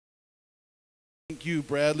thank you,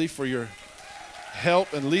 Bradley, for your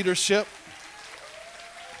help and leadership.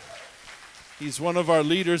 He's one of our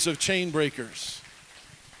leaders of Chainbreakers.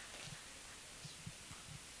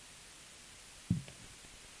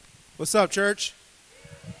 What's up, church?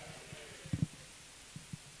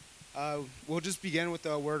 We'll just begin with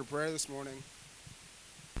a word of prayer this morning.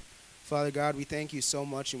 Father God, we thank you so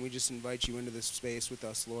much, and we just invite you into this space with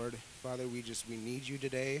us, Lord. Father, we need you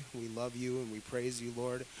today. We love you, and we praise you,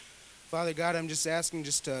 Lord. Father God, I'm just asking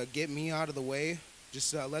just to get me out of the way.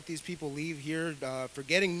 Just let these people leave here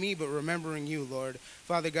forgetting me, but remembering you, Lord.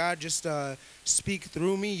 Father God, just speak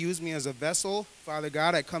through me. Use me as a vessel. Father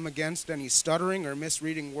God, I come against any stuttering or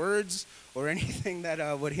misreading words or anything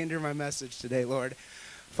that would hinder my message today, Lord.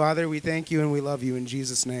 Father, we thank you and we love you in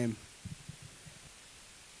Jesus' name.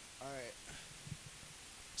 All right.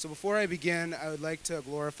 So before I begin, I would like to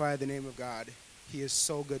glorify the name of God. He is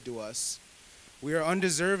so good to us. We are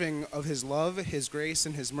undeserving of his love, his grace,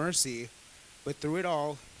 and his mercy, but through it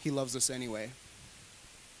all, he loves us anyway.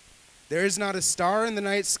 There is not a star in the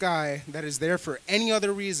night sky that is there for any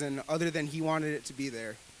other reason other than he wanted it to be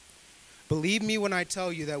there. Believe me when I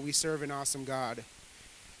tell you that we serve an awesome God.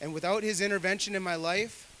 And without his intervention in my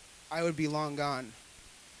life, I would be long gone.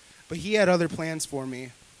 But he had other plans for me.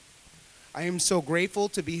 I am so grateful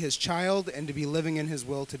to be his child and to be living in his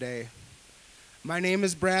will today. My name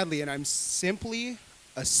is Bradley, and I'm simply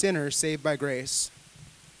a sinner saved by grace.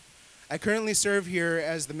 I currently serve here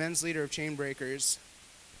as the men's leader of Chainbreakers.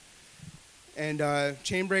 And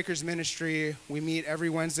Chainbreakers ministry, we meet every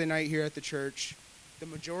Wednesday night here at the church. The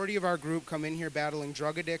majority of our group come in here battling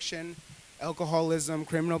drug addiction, alcoholism,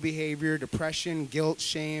 criminal behavior, depression, guilt,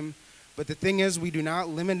 shame. But the thing is, we do not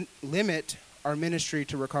limit our ministry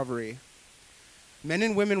to recovery. Men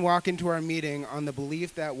and women walk into our meeting on the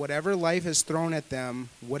belief that whatever life has thrown at them,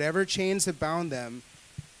 whatever chains have bound them,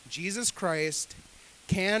 Jesus Christ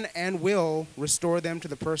can and will restore them to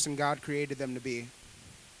the person God created them to be.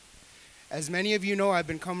 As many of you know, I've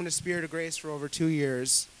been coming to Spirit of Grace for over 2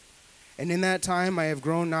 years. And in that time, I have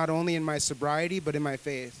grown not only in my sobriety, but in my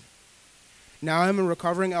faith. Now I'm a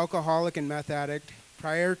recovering alcoholic and meth addict.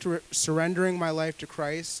 Prior to surrendering my life to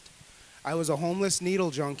Christ, I was a homeless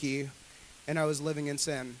needle junkie, and I was living in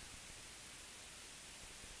sin.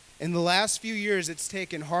 In the last few years, it's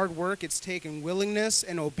taken hard work, it's taken willingness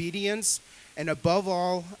and obedience, and above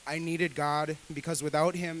all, I needed God, because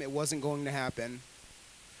without him, it wasn't going to happen.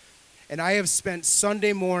 And I have spent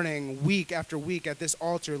Sunday morning, week after week at this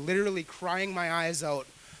altar, literally crying my eyes out,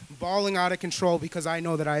 bawling out of control because I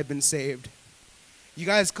know that I have been saved. You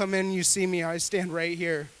guys come in, you see me, I stand right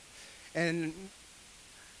here. And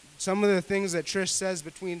some of the things that Trish says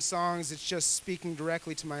between songs, it's just speaking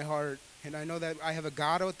directly to my heart. And I know that I have a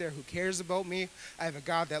God out there who cares about me. I have a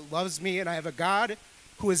God that loves me, and I have a God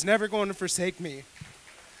who is never going to forsake me.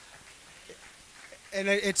 And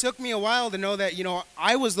it took me a while to know that,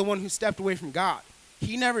 I was the one who stepped away from God.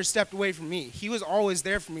 He never stepped away from me. He was always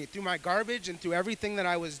there for me. Through my garbage and through everything that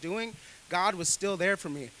I was doing, God was still there for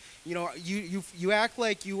me. You act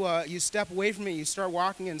like you step away from it, you start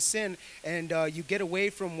walking in sin, and you get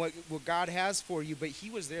away from what God has for you, but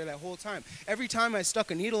he was there that whole time. Every time I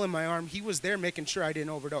stuck a needle in my arm, he was there making sure I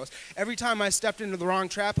didn't overdose. Every time I stepped into the wrong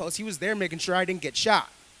trap house, he was there making sure I didn't get shot.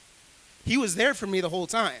 He was there for me the whole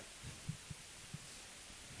time.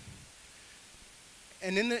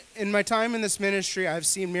 And in my time in this ministry, I've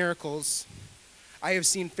seen miracles. I have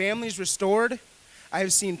seen families restored. I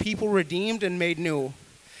have seen people redeemed and made new.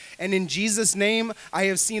 And in Jesus' name, I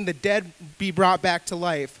have seen the dead be brought back to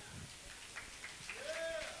life.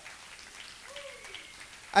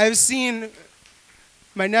 I have seen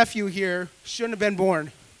my nephew here shouldn't have been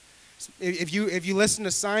born. If you listen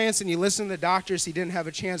to science and you listen to the doctors, he didn't have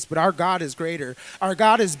a chance, but our God is greater. Our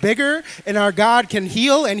God is bigger, and our God can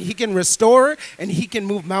heal, and he can restore, and he can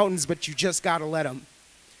move mountains, but you just got to let him.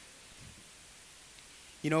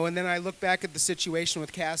 And then I look back at the situation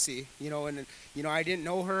with Cassie, and I didn't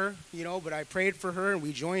know her, but I prayed for her, and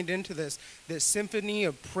we joined into this symphony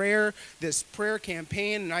of prayer, this prayer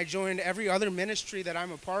campaign, and I joined every other ministry that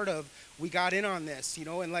I'm a part of. We got in on this,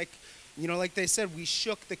 and like they said, we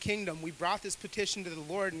shook the kingdom. We brought this petition to the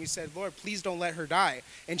Lord, and we said, Lord, please don't let her die,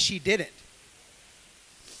 and she didn't.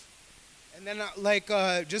 And then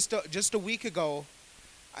just a week ago,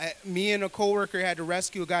 me and a coworker had to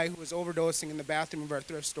rescue a guy who was overdosing in the bathroom of our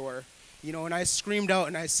thrift store, and I screamed out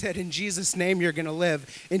and I said, in Jesus' name, you're going to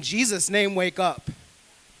live. In Jesus' name, wake up.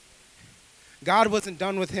 God wasn't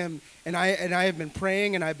done with him, and I have been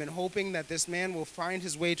praying and I've been hoping that this man will find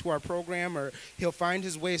his way to our program, or he'll find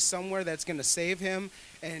his way somewhere that's going to save him.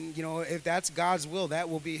 And, if that's God's will, that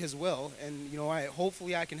will be his will. And,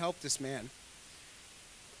 hopefully I can help this man.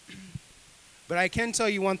 But I can tell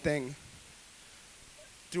you one thing.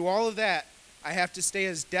 Through all of that, I have to stay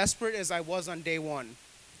as desperate as I was on day one.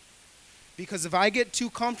 Because if I get too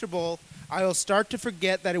comfortable, I will start to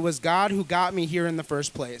forget that it was God who got me here in the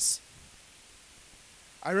first place.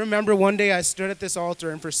 I remember one day I stood at this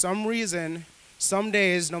altar, and for some reason, some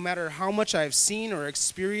days, no matter how much I've seen or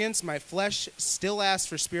experienced, my flesh still asks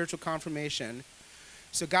for spiritual confirmation.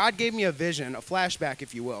 So God gave me a vision, a flashback,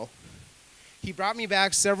 if you will. He brought me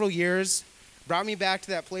back several years, brought me back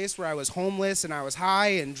to that place where I was homeless and I was high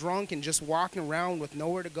and drunk and just walking around with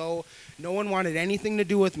nowhere to go. No one wanted anything to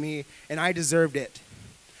do with me, and I deserved it.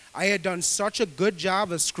 I had done such a good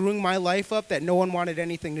job of screwing my life up that no one wanted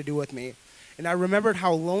anything to do with me. And I remembered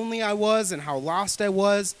how lonely I was and how lost I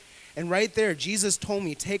was. And right there, Jesus told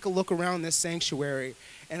me, take a look around this sanctuary.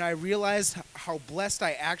 And I realized how blessed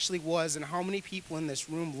I actually was and how many people in this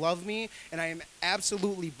room love me. And I am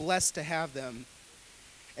absolutely blessed to have them.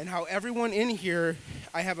 And how everyone in here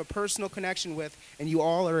I have a personal connection with, and you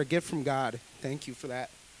all are a gift from God. Thank you for that.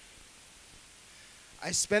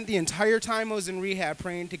 I spent the entire time I was in rehab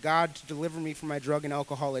praying to God to deliver me from my drug and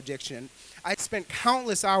alcohol addiction. I spent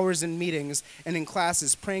countless hours in meetings and in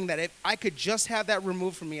classes praying that if I could just have that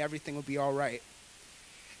removed from me, everything would be all right.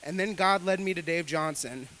 And then God led me to Dave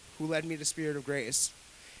Johnson, who led me to Spirit of Grace.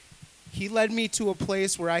 He led me to a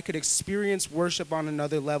place where I could experience worship on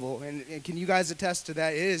another level. And can you guys attest to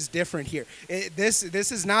that? It is different here. This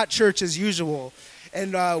is not church as usual.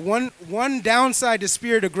 And one downside to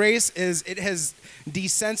Spirit of Grace is it has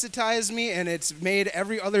desensitized me, and it's made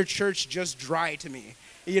every other church just dry to me.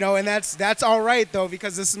 You know, and that's all right, though,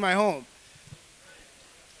 because this is my home.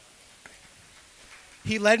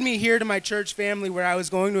 He led me here to my church family where I was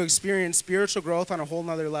going to experience spiritual growth on a whole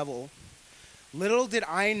nother level. Little did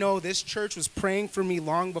I know this church was praying for me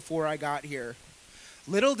long before I got here.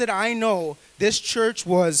 Little did I know this church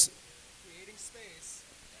was creating space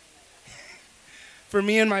for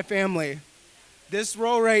me and my family. This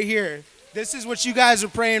row right here, this is what you guys were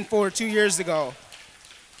praying for 2 years ago.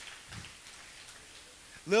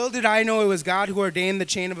 Little did I know it was God who ordained the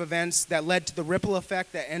chain of events that led to the ripple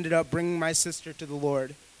effect that ended up bringing my sister to the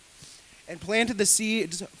Lord and planted the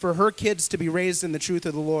seeds for her kids to be raised in the truth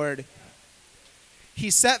of the Lord. He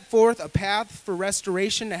set forth a path for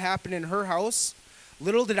restoration to happen in her house.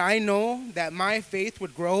 Little did I know that my faith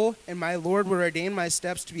would grow and my Lord would ordain my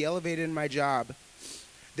steps to be elevated in my job.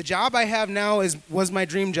 The job I have now was my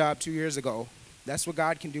dream job 2 years ago. That's what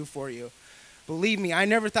God can do for you. Believe me, I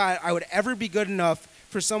never thought I would ever be good enough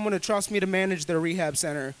for someone to trust me to manage their rehab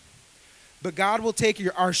center. But God will take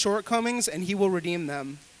our shortcomings and He will redeem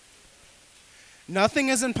them. Nothing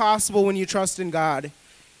is impossible when you trust in God.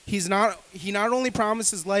 He not only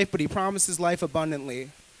promises life, but He promises life abundantly.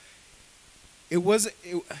 It wasn't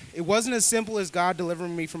as simple as God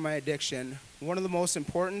delivering me from my addiction. One of the most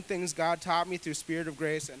important things God taught me through Spirit of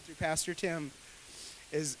Grace and through Pastor Tim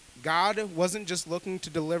is God wasn't just looking to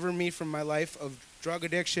deliver me from my life of drug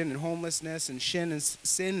addiction and homelessness and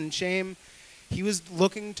sin and shame. He was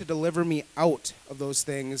looking to deliver me out of those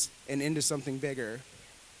things and into something bigger.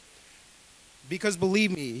 Because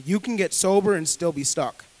believe me, you can get sober and still be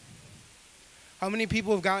stuck. How many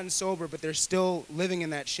people have gotten sober, but they're still living in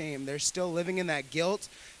that shame? They're still living in that guilt.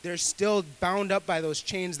 They're still bound up by those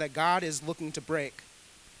chains that God is looking to break.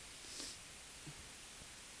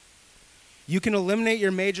 You can eliminate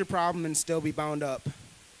your major problem and still be bound up.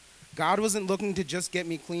 God wasn't looking to just get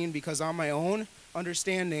me clean because on my own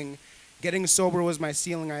understanding, getting sober was my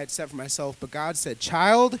ceiling I had set for myself. But God said,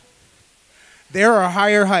 child, there are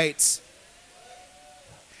higher heights.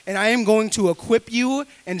 And I am going to equip you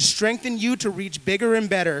and strengthen you to reach bigger and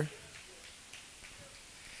better.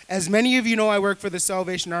 As many of you know, I work for the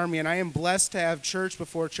Salvation Army, and I am blessed to have church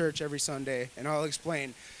before church every Sunday, and I'll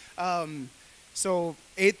explain. So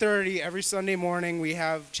 8:30 every Sunday morning, we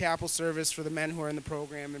have chapel service for the men who are in the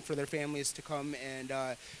program and for their families to come,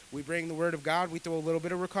 and we bring the Word of God. We throw a little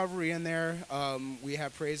bit of recovery in there. We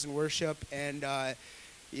have praise and worship, and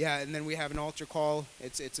and then we have an altar call.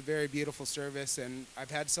 It's a very beautiful service, and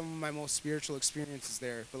I've had some of my most spiritual experiences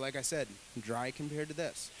there. But like I said, dry compared to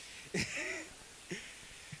this.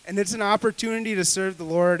 And it's an opportunity to serve the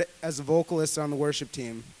Lord as a vocalist on the worship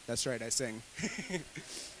team. That's right, I sing.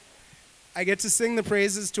 I get to sing the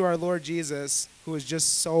praises to our Lord Jesus, who is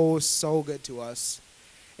just so, so good to us.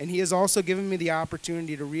 And He has also given me the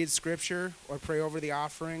opportunity to read Scripture or pray over the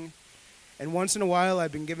offering. And once in a while,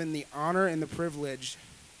 I've been given the honor and the privilege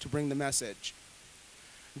to bring the message.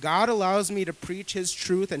 God allows me to preach His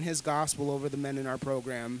truth and His gospel over the men in our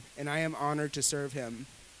program, and I am honored to serve Him.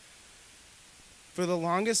 For the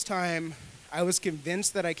longest time, I was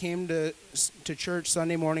convinced that I came to church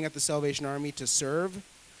Sunday morning at the Salvation Army to serve,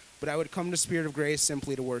 but I would come to Spirit of Grace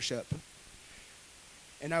simply to worship.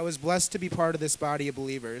 And I was blessed to be part of this body of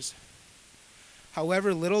believers.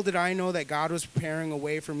 However, little did I know that God was preparing a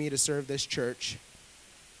way for me to serve this church.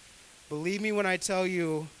 Believe me when I tell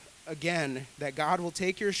you, again, that God will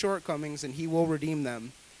take your shortcomings and he will redeem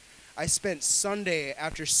them. I spent Sunday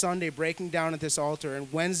after Sunday breaking down at this altar,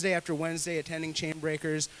 and Wednesday after Wednesday attending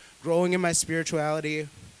Chainbreakers, growing in my spirituality.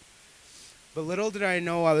 But little did I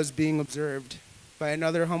know I was being observed by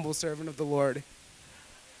another humble servant of the Lord.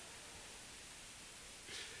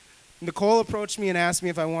 Nicole approached me and asked me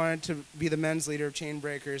if I wanted to be the men's leader of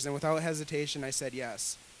Chainbreakers, and without hesitation, I said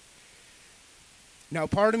yes. Now,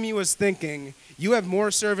 part of me was thinking, you have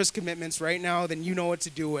more service commitments right now than you know what to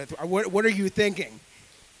do with. What are you thinking?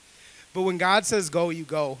 But when God says go, you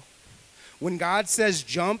go. When God says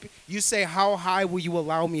jump, you say, how high will you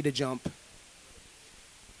allow me to jump?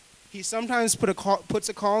 He sometimes puts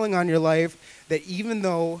a calling on your life that even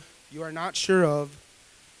though you are not sure of,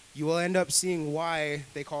 you will end up seeing why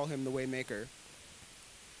they call him the Waymaker.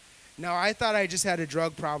 Now, I thought I just had a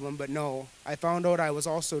drug problem, but no. I found out I was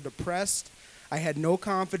also depressed. I had no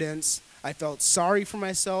confidence. I felt sorry for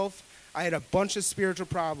myself. I had a bunch of spiritual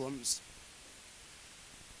problems.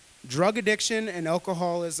 Drug addiction and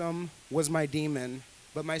alcoholism was my demon,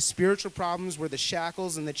 but my spiritual problems were the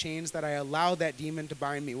shackles and the chains that I allowed that demon to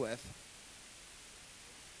bind me with.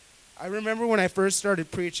 I remember when I first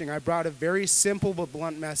started preaching, I brought a very simple but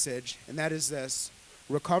blunt message, and that is this: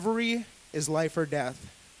 recovery is life or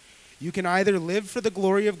death. You can either live for the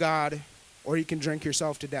glory of God, or you can drink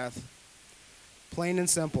yourself to death. Plain and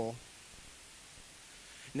simple.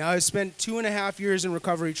 Now, I've spent 2.5 years in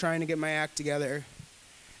recovery trying to get my act together.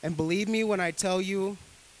 And believe me when I tell you,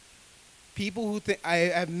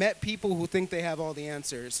 I've met people who think they have all the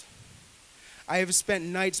answers. I have spent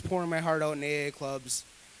nights pouring my heart out in AA clubs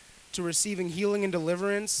to receiving healing and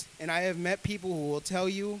deliverance, and I have met people who will tell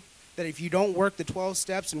you that if you don't work the 12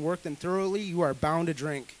 steps and work them thoroughly, you are bound to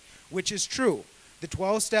drink, which is true. The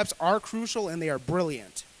 12 steps are crucial and they are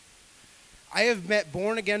brilliant. I have met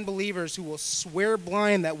born-again believers who will swear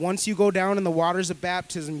blind that once you go down in the waters of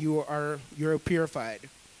baptism, you're purified.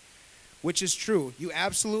 Which is true. You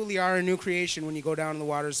absolutely are a new creation when you go down in the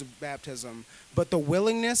waters of baptism. But the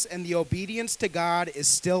willingness and the obedience to God is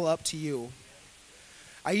still up to you.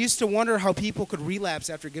 I used to wonder how people could relapse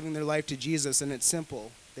after giving their life to Jesus, and it's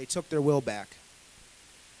simple. They took their will back.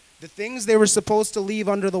 The things they were supposed to leave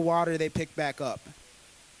under the water, they picked back up.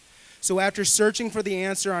 So after searching for the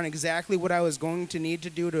answer on exactly what I was going to need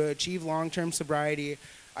to do to achieve long-term sobriety,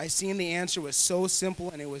 I seen the answer was so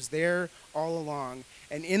simple, and it was there all along.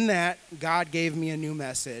 And in that, God gave me a new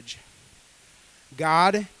message.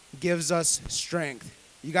 God gives us strength.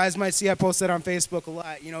 You guys might see I post that on Facebook a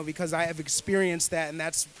lot, because I have experienced that, and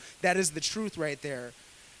that is the truth right there.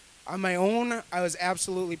 On my own, I was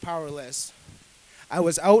absolutely powerless. I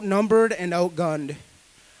was outnumbered and outgunned.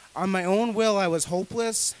 On my own will, I was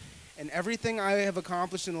hopeless, and everything I have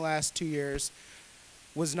accomplished in the last 2 years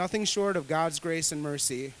was nothing short of God's grace and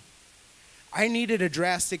mercy. I needed a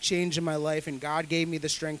drastic change in my life, and God gave me the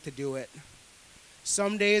strength to do it.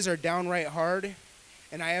 Some days are downright hard,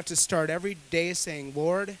 and I have to start every day saying,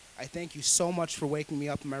 Lord, I thank you so much for waking me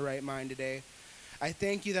up in my right mind today. I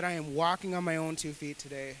thank you that I am walking on my own 2 feet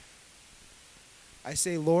today. I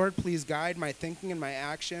say, Lord, please guide my thinking and my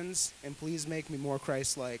actions, and please make me more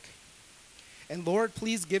Christ-like. And Lord,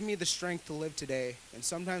 please give me the strength to live today. And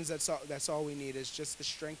sometimes that's all we need, is just the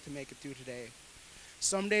strength to make it through today.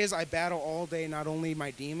 Some days I battle all day not only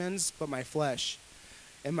my demons, but my flesh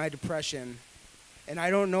and my depression. And I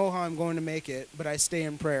don't know how I'm going to make it, but I stay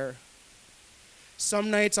in prayer. Some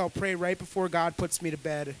nights I'll pray right before God puts me to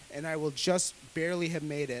bed, and I will just barely have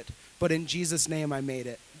made it. But in Jesus' name, I made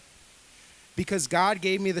it. Because God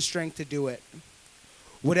gave me the strength to do it.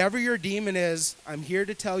 Whatever your demon is, I'm here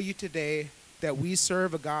to tell you today that we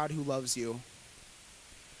serve a God who loves you.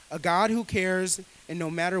 A God who cares, and no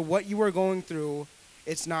matter what you are going through,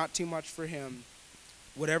 it's not too much for him.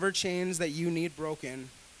 Whatever chains that you need broken,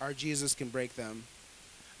 our Jesus can break them.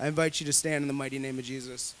 I invite you to stand in the mighty name of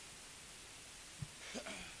Jesus.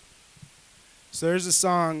 So there's a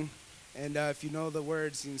song, and if you know the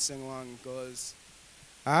words, you can sing along. It goes,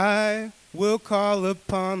 I will call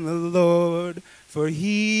upon the Lord, for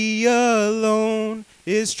he alone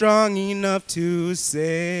is strong enough to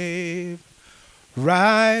save.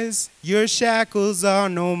 Rise, your shackles are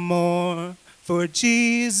no more, for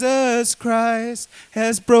Jesus Christ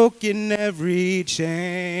has broken every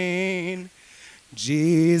chain.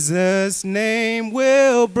 Jesus' name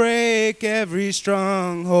will break every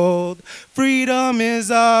stronghold. Freedom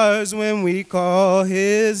is ours when we call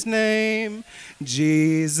his name.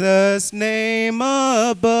 Jesus' name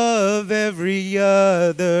above every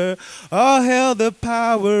other. All hail the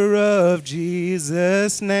power of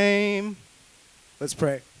Jesus' name. Let's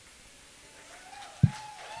pray.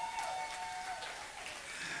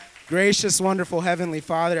 Gracious, wonderful Heavenly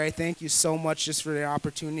Father, I thank you so much just for the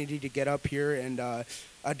opportunity to get up here and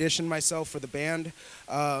audition myself for the band.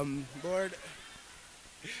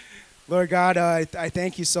 Lord God, I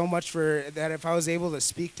thank you so much for that. If I was able to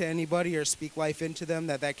speak to anybody or speak life into them,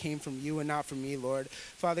 that came from you and not from me, Lord.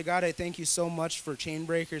 Father God, I thank you so much for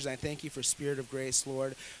Chainbreakers. I thank you for Spirit of Grace,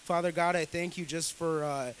 Lord. Father God, I thank you just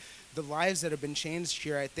for the lives that have been changed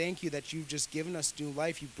here. I thank you that you've just given us new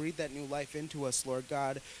life. You breathed that new life into us, Lord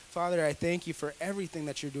God. Father, I thank you for everything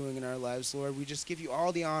that you're doing in our lives, Lord. We just give you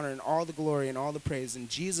all the honor and all the glory and all the praise. In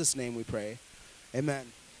Jesus' name we pray.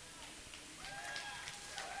 Amen.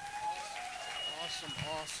 Awesome.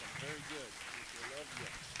 Very good. I love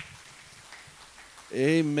you.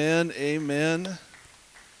 Amen. Amen.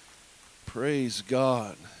 Praise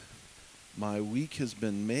God. My week has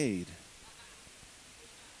been made.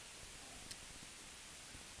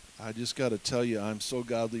 I just got to tell you, I'm so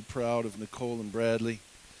godly proud of Nicole and Bradley,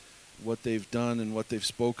 what they've done and what they've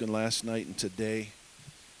spoken last night and today.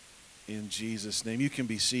 In Jesus' name. You can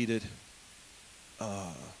be seated.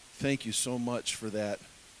 Thank you so much for that.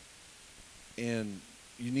 And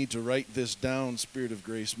you need to write this down, Spirit of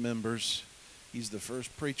Grace members. He's the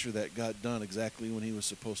first preacher that got done exactly when he was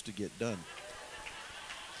supposed to get done.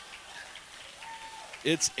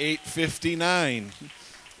 It's 8:59.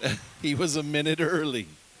 He was a minute early.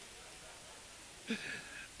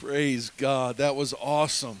 Praise God. That was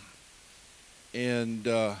awesome. And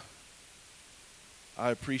I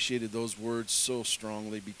appreciated those words so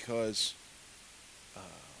strongly because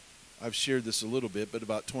I've shared this a little bit, but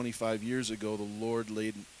about 25 years ago, the Lord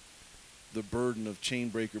laid the burden of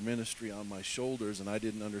Chainbreaker ministry on my shoulders, and I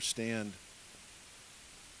didn't understand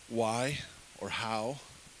why or how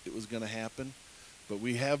it was going to happen. But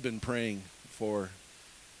we have been praying for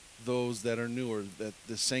those that are newer, that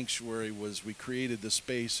the sanctuary we created the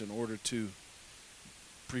space in order to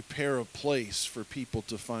prepare a place for people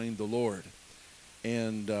to find the Lord.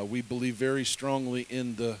 And we believe very strongly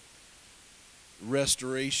in the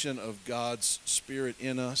restoration of God's Spirit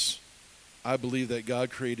in us. I believe that God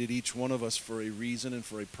created each one of us for a reason and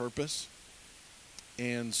for a purpose.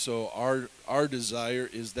 And so our desire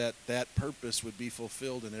is that that purpose would be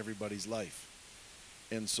fulfilled in everybody's life.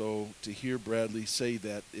 And so to hear Bradley say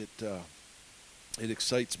that, it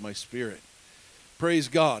excites my spirit. Praise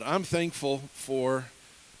God. I'm thankful for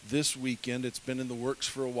this weekend. It's been in the works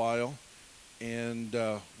for a while, and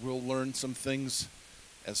we'll learn some things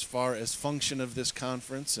as far as function of this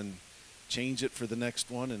conference and change it for the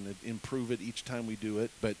next one and improve it each time we do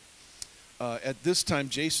it. But at this time,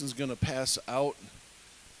 Jason's going to pass out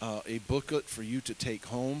a booklet for you to take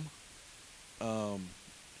home.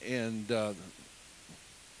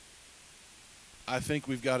 I think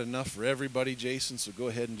we've got enough for everybody, Jason, so go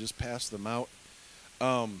ahead and just pass them out.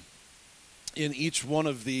 In each one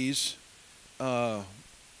of these,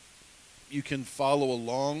 you can follow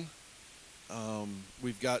along.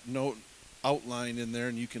 We've got note outline in there,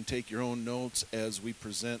 and you can take your own notes as we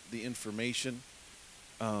present the information.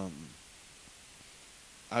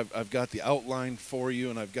 I've got the outline for you,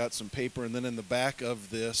 and I've got some paper, and then in the back of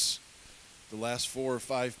this, the last 4 or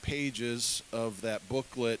 5 pages of that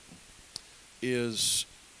booklet is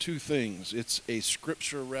 2 things. It's a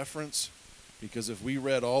scripture reference, because if we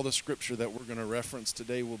read all the scripture that we're going to reference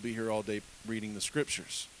today, we'll be here all day reading the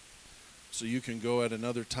scriptures. So you can go at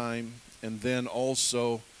another time, and then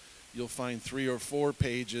also you'll find 3 or 4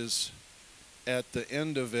 pages at the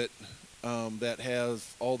end of it that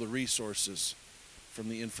have all the resources from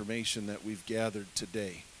the information that we've gathered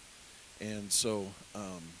today. And so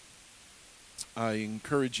I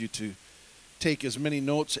encourage you to take as many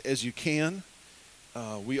notes as you can.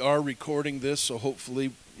 We are recording this, so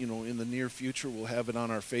hopefully, in the near future, we'll have it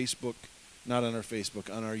on our Facebook, not on our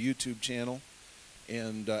Facebook, on our YouTube channel,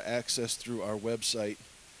 and access through our website.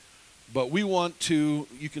 But we want to,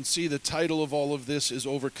 you can see the title of all of this is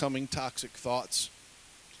Overcoming Toxic Thoughts.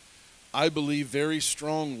 I believe very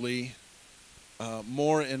strongly,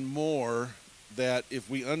 more and more, that if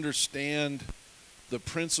we understand the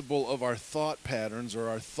principle of our thought patterns or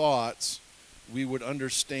our thoughts, we would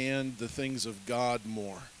understand the things of God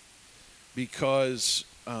more. Because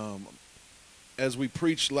as we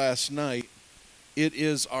preached last night, it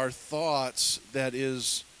is our thoughts that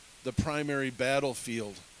is the primary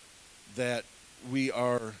battlefield that we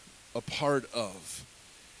are a part of.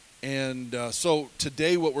 And so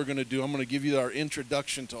today what we're going to do, I'm going to give you our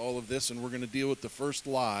introduction to all of this, and we're going to deal with the first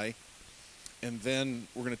lie, and then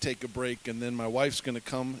we're going to take a break, and then my wife's going to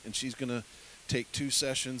come, and she's going to take 2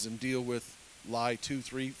 sessions and deal with lie 2,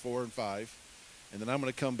 3, 4, and 5. And then I'm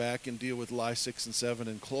going to come back and deal with lie 6 and 7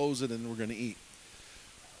 and close it, and we're going to eat.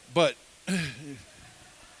 But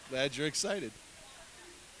glad you're excited.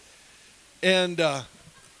 And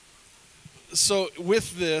so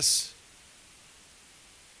with this,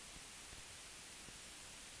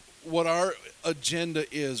 what our agenda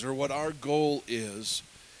is, or what our goal is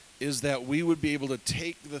that we would be able to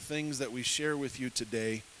take the things that we share with you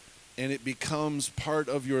today, and it becomes part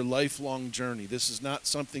of your lifelong journey. This is not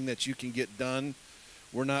something that you can get done.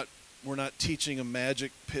 We're not teaching a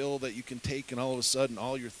magic pill that you can take and all of a sudden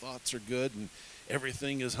all your thoughts are good and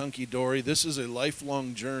everything is hunky-dory. This is a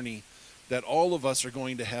lifelong journey that all of us are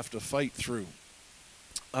going to have to fight through.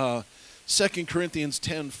 2 Corinthians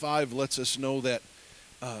 10:5 lets us know that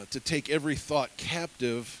to take every thought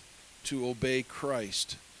captive to obey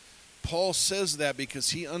Christ. Paul says that because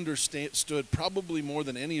he understood, probably more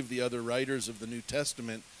than any of the other writers of the New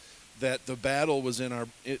Testament, that the battle was in our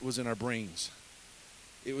brains.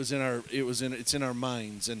 It's in our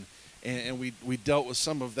minds, and we dealt with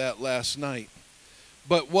some of that last night.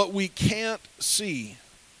 But what we can't see,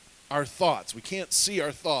 our thoughts. We can't see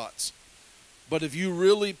our thoughts. But if you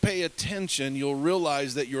really pay attention, you'll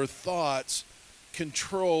realize that your thoughts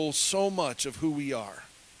control so much of who we are.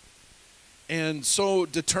 And so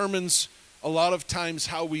determines a lot of times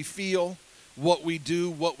how we feel, what we do,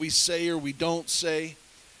 what we say or we don't say.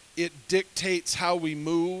 It dictates how we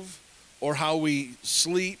move or how we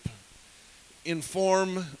sleep. It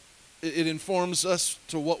informs us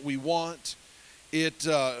to what we want. It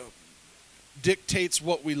dictates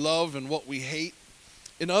what we love and what we hate.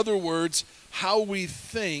 In other words, how we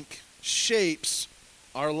think shapes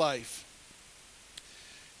our life.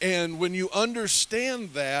 And when you understand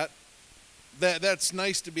that's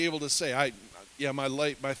nice to be able to say,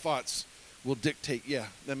 my thoughts will dictate. Yeah,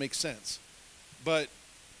 that makes sense. But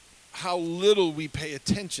how little we pay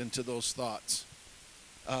attention to those thoughts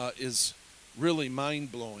is really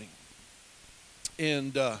mind-blowing.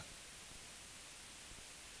 And did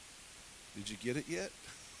you get it yet?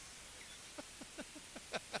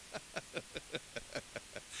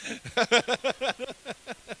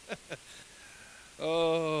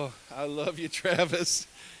 Oh, I love you, Travis.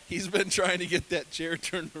 He's been trying to get that chair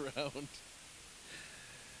turned around.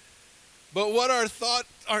 But what our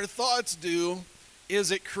thoughts do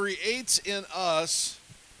is it creates in us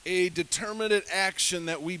a determinate action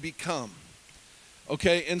that we become.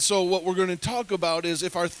 Okay, and so what we're going to talk about is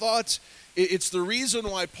if our thoughts, it's the reason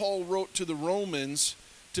why Paul wrote to the Romans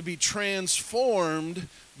to be transformed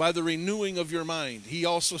by the renewing of your mind. He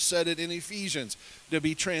also said it in Ephesians, to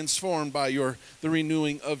be transformed by the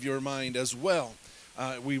renewing of your mind as well.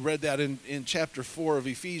 We read that in chapter 4 of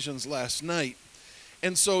Ephesians last night.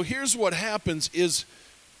 And so here's what happens is,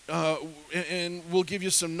 and we'll give you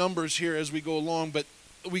some numbers here as we go along, but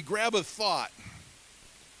we grab a thought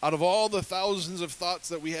out of all the thousands of thoughts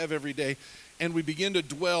that we have every day, and we begin to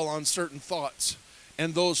dwell on certain thoughts.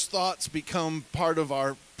 And those thoughts become part of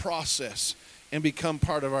our process and become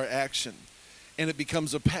part of our action. And it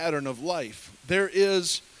becomes a pattern of life. There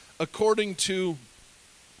is, according to,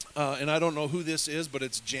 and I don't know who this is, but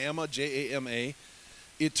it's JAMA, J-A-M-A,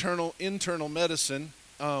 Internal Medicine.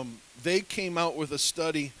 They came out with a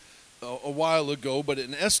study a while ago, but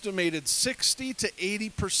an estimated 60 to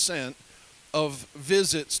 80% of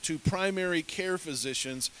visits to primary care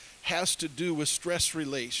physicians has to do with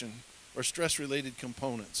stress-related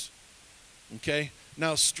components. Okay?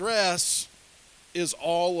 Now, stress is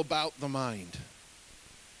all about the mind.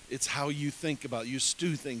 It's how you think about it. You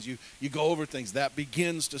stew things. You go over things. That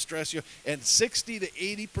begins to stress you. And 60 to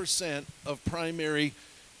 80% of primary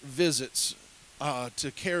visits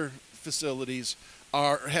to care facilities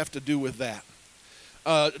have to do with that.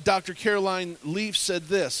 Dr. Caroline Leaf said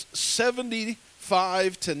this: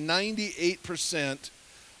 75 to 98%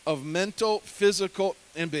 of mental, physical,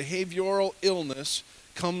 and behavioral illness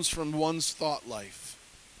comes from one's thought life.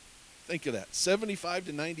 Think of that. 75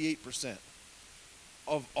 to 98%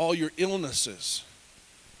 of all your illnesses.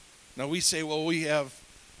 Now we say, well, we have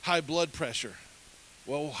high blood pressure.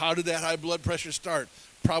 Well, how did that high blood pressure start?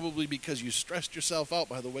 Probably because you stressed yourself out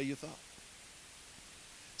by the way you thought.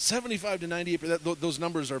 75 to 98%, those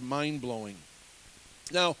numbers are mind-blowing.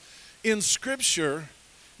 Now, in Scripture,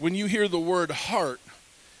 when you hear the word heart,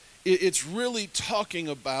 it's really talking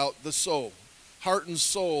about the soul. Heart and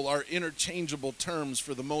soul are interchangeable terms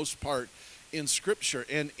for the most part in Scripture.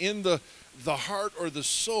 And in the the heart or the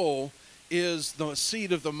soul is the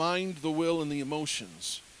seat of the mind, the will, and the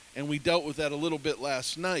emotions. And we dealt with that a little bit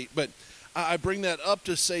last night. But I bring that up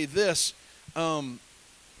to say this. You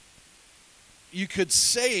could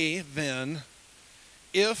say then,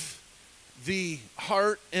 if the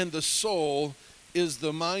heart and the soul is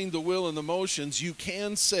the mind, the will, and the emotions, you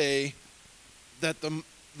can say that the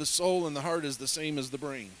soul and the heart is the same as the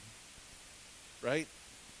brain. Right?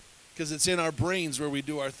 Because it's in our brains where we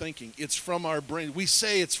do our thinking. It's from our brain. We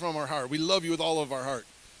say it's from our heart. We love you with all of our heart.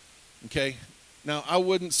 Okay? Now, I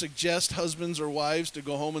wouldn't suggest husbands or wives to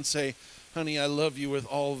go home and say, honey, I love you with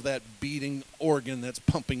all of that beating organ that's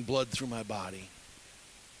pumping blood through my body.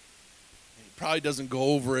 It probably doesn't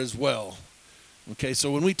go over as well. Okay,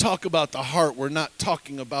 so when we talk about the heart, we're not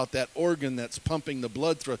talking about that organ that's pumping the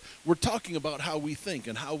blood through. We're talking about how we think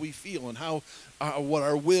and how we feel and how what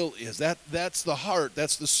our will is. That's the heart,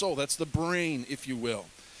 that's the soul, that's the brain, if you will.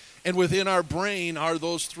 And within our brain are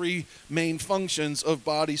those three main functions of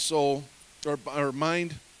body, soul, or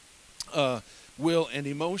mind, will, and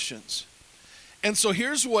emotions. And so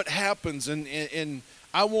here's what happens, and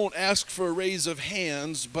I won't ask for a raise of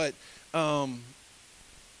hands, but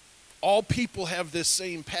all people have this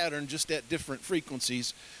same pattern, just at different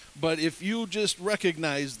frequencies. But if you just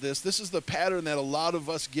recognize this is the pattern that a lot of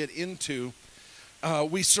us get into.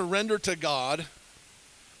 We surrender to God.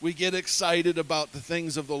 We get excited about the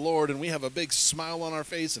things of the Lord, and we have a big smile on our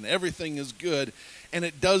face, and everything is good. And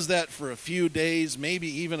it does that for a few days, maybe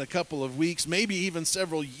even a couple of weeks, maybe even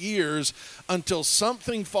several years, until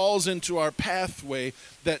something falls into our pathway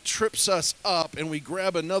that trips us up, and we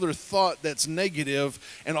grab another thought that's negative,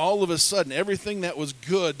 and all of a sudden, everything that was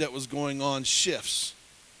good that was going on shifts.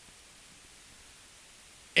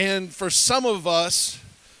 And for some of us,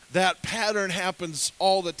 that pattern happens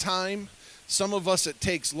all the time. Some of us, it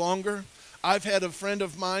takes longer. I've had a friend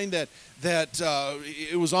of mine that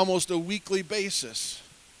it was almost a weekly basis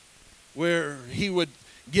where he would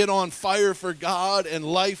get on fire for God and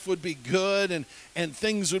life would be good and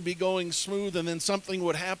things would be going smooth, and then something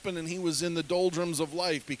would happen and he was in the doldrums of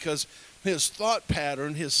life because his thought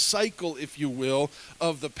pattern, his cycle, if you will,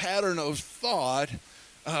 of the pattern of thought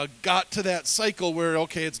got to that cycle where,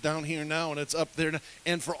 okay, it's down here now and it's up there now.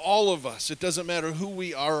 And for all of us, it doesn't matter who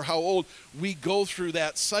we are or how old, we go through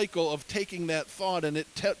that cycle of taking that thought, and it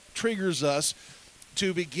triggers us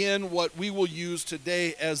to begin what we will use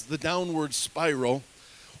today as the downward spiral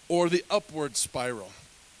or the upward spiral.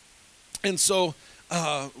 And so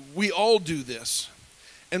we all do this.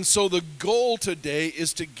 And so the goal today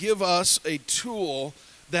is to give us a tool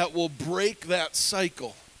that will break that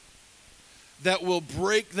cycle, that will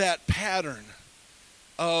break that pattern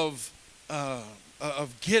of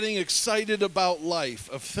getting excited about life,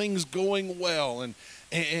 of things going well,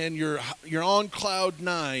 and you're on cloud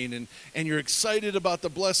nine, and you're excited about the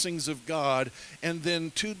blessings of God, and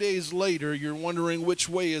then 2 days later you're wondering which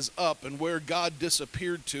way is up and where God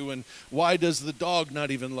disappeared to, and why does the dog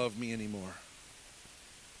not even love me anymore?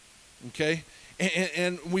 Okay?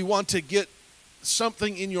 And we want to get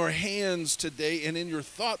something in your hands today and in your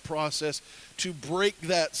thought process to break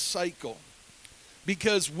that cycle.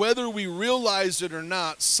 Because whether we realize it or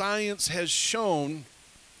not, science has shown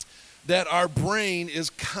that our brain is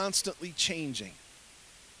constantly changing,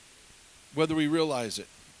 whether we realize it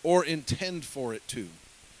or intend for it to.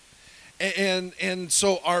 And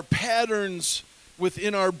so our patterns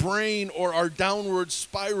within our brain or our downward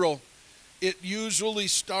spiral, it usually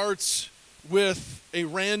starts with a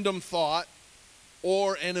random thought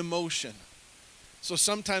or an emotion. So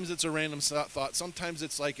sometimes it's a random thought. Sometimes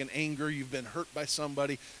it's like an anger. You've been hurt by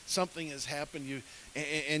somebody. Something has happened.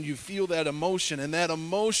 And you feel that emotion. And that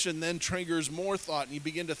emotion then triggers more thought. And you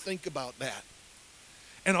begin to think about that.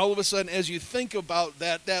 And all of a sudden, as you think about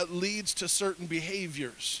that, that leads to certain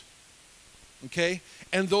behaviors. Okay?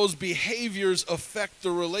 And those behaviors affect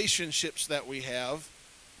the relationships that we have.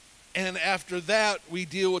 And after that, we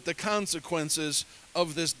deal with the consequences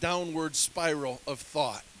of this downward spiral of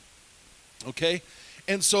thought. Okay?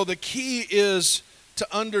 And so the key is to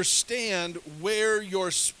understand where your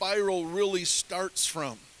spiral really starts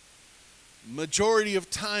from. Majority of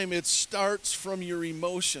time, it starts from your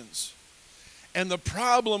emotions. And the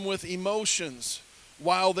problem with emotions,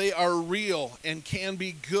 while they are real and can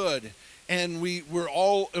be good, and we're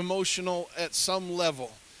all emotional at some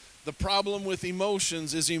level, the problem with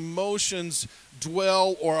emotions is emotions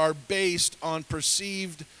dwell or are based on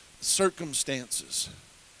perceived circumstances.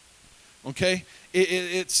 Okay?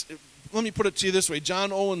 Let me put it to you this way.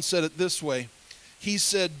 John Owen said it this way. He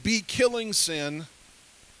said, be killing sin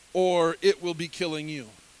or it will be killing you.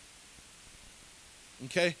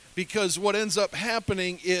 Okay? Because what ends up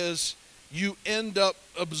happening is you end up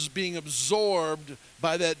being absorbed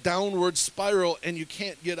by that downward spiral, and you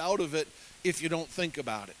can't get out of it if you don't think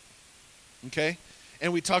about it. Okay?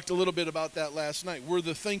 And we talked a little bit about that last night. We're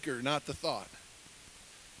the thinker, not the thought.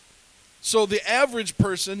 So the average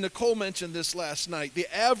person, Nicole mentioned this last night, the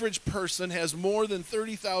average person has more than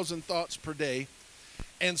 30,000 thoughts per day,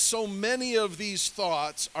 and so many of these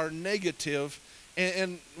thoughts are negative.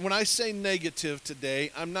 And when I say negative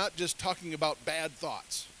today, I'm not just talking about bad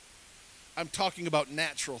thoughts. I'm talking about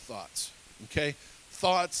natural thoughts, okay?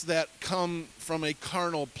 Thoughts that come from a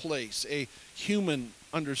carnal place, a human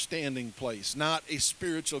understanding place, not a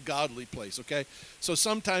spiritual, godly place, okay? So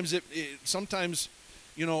sometimes,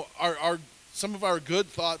 you know, some of our good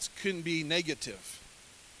thoughts can be negative,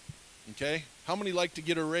 okay? How many like to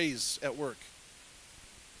get a raise at work?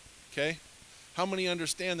 Okay? How many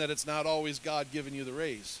understand that it's not always God giving you the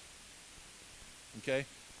raise? Okay?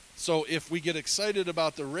 So if we get excited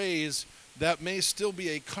about the raise, that may still be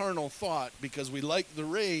a carnal thought because we like the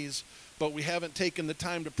raise, but we haven't taken the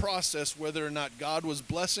time to process whether or not God was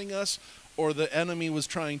blessing us or the enemy was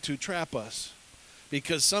trying to trap us.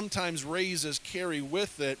 Because sometimes raises carry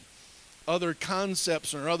with it other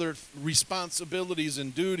concepts or other responsibilities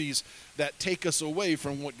and duties that take us away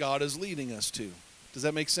from what God is leading us to. Does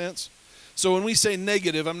that make sense? So when we say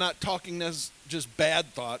negative, I'm not talking as just bad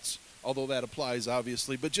thoughts, although that applies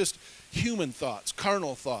obviously, but just human thoughts,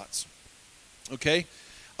 carnal thoughts. Okay?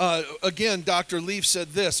 Again, Dr. Leaf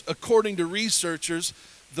said this, according to researchers,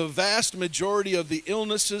 the vast majority of the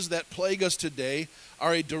illnesses that plague us today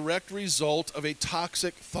are a direct result of a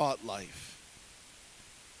toxic thought life.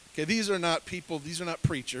 Okay, these are not people, these are not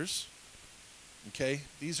preachers. Okay?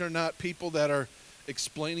 These are not people that are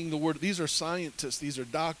explaining the word. These are scientists, these are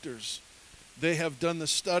doctors. They have done the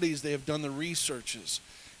studies, they have done the researches,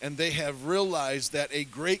 and they have realized that a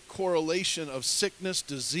great correlation of sickness,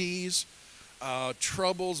 disease,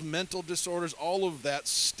 troubles, mental disorders, all of that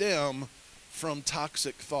stem from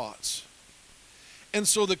toxic thoughts. And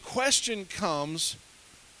so the question comes,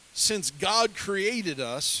 since God created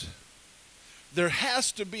us, there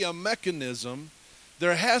has to be a mechanism,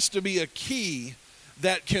 there has to be a key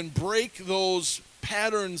that can break those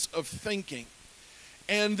patterns of thinking.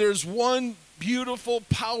 And there's one beautiful,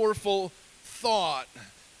 powerful thought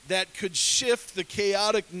that could shift the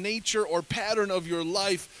chaotic nature or pattern of your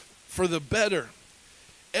life for the better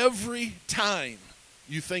every time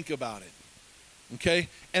you think about it. Okay?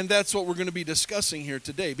 And that's what we're going to be discussing here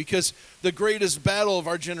today, because the greatest battle of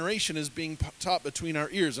our generation is being taught between our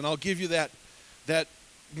ears. And I'll give you that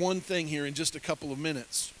one thing here in just a couple of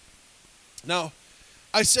minutes. Now,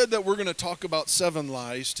 I said that we're going to talk about 7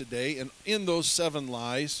 lies today, and in those 7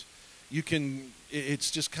 lies,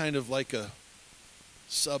 it's just kind of like a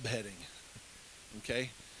subheading, okay?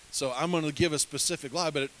 So I'm going to give a specific lie,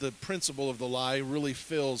 but the principle of the lie really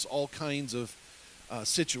fills all kinds of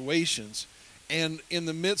situations. And in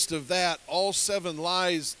the midst of that, all 7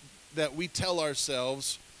 lies that we tell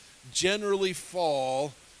ourselves generally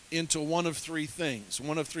fall into one of 3 things,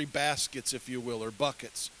 one of 3 baskets, if you will, or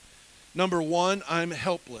buckets. Number 1, I'm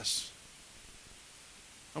helpless.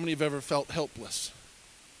 How many have ever felt helpless?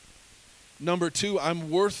 Number 2, I'm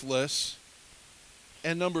worthless.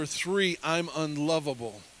 And number 3, I'm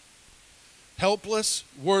unlovable. Helpless,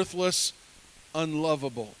 worthless,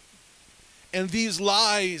 unlovable. And these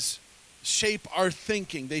lies shape our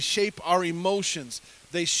thinking. They shape our emotions.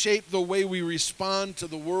 They shape the way we respond to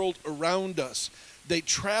the world around us. They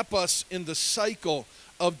trap us in the cycle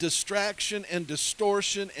of distraction and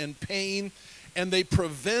distortion and pain, and they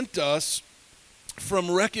prevent us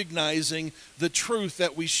from recognizing the truth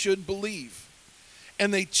that we should believe.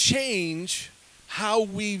 And they change how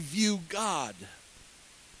we view God.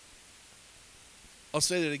 I'll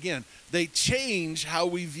say that again. They change how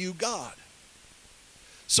we view God.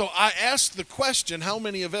 So I asked the question, how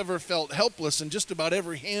many have ever felt helpless? And just about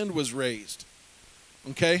every hand was raised.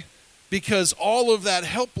 Okay? Because all of that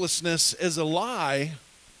helplessness is a lie,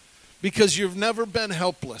 because you've never been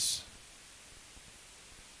helpless.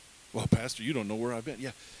 Well, Pastor, you don't know where I've been.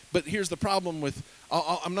 Yeah, but here's the problem with,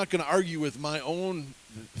 I'm not going to argue with my own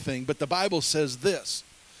thing, but the Bible says this,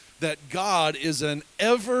 that God is an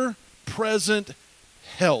ever-present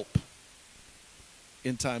help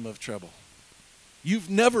in time of trouble. You've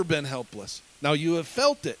never been helpless. Now, you have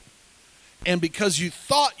felt it. And because you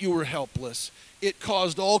thought you were helpless, it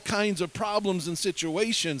caused all kinds of problems and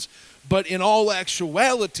situations. But in all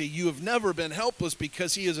actuality, you have never been helpless,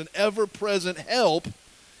 because he is an ever-present help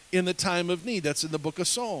in the time of need. That's in the book of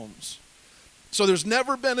Psalms. So there's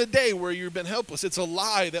never been a day where you've been helpless. It's a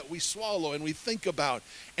lie that we swallow and we think about,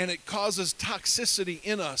 and it causes toxicity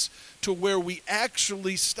in us to where we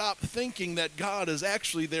actually stop thinking that God is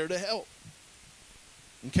actually there to help.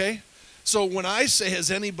 Okay? So when I say, has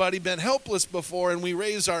anybody been helpless before, and we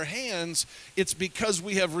raise our hands, it's because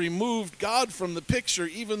we have removed God from the picture,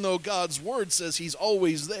 even though God's word says he's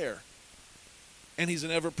always there. And he's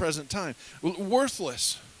an ever-present time.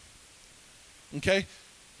 Worthless. Okay?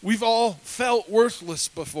 We've all felt worthless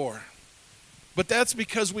before. But that's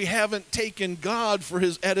because we haven't taken God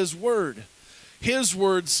at his word. His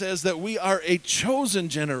word says that we are a chosen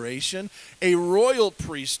generation, a royal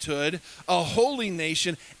priesthood, a holy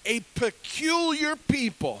nation, a peculiar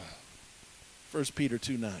people. 1 Peter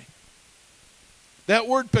 2:9. That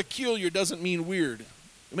word peculiar doesn't mean weird.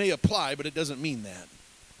 It may apply, but it doesn't mean that.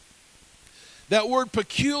 That word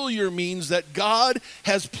peculiar means that God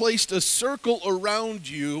has placed a circle around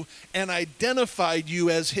you and identified you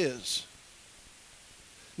as his.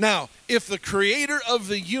 Now, if the creator of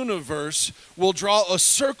the universe will draw a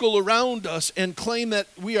circle around us and claim that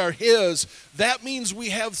we are his, that means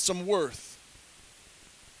we have some worth.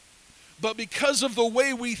 But because of the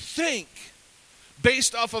way we think,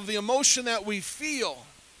 based off of the emotion that we feel,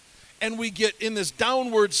 and we get in this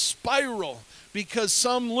downward spiral because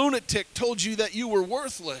some lunatic told you that you were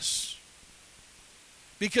worthless,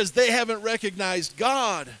 because they haven't recognized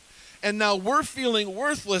God. And now we're feeling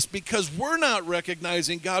worthless because we're not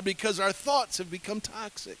recognizing God, because our thoughts have become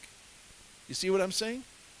toxic. You see what I'm saying?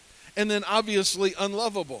 And then obviously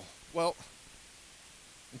unlovable. Well,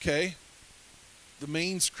 okay, the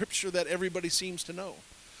main scripture that everybody seems to know.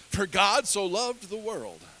 For God so loved the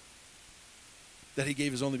world that he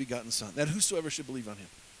gave his only begotten son, that whosoever should believe on him.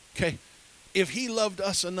 Okay, if he loved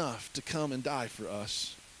us enough to come and die for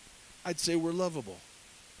us, I'd say we're lovable.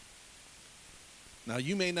 Now,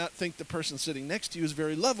 you may not think the person sitting next to you is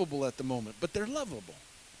very lovable at the moment, but they're lovable.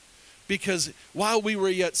 Because while we were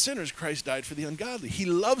yet sinners, Christ died for the ungodly. He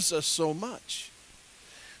loves us so much.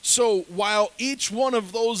 So while each one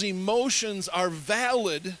of those emotions are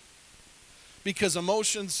valid, because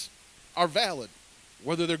emotions are valid,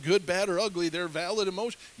 whether they're good, bad, or ugly, they're valid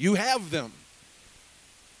emotions. You have them.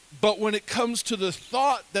 But when it comes to the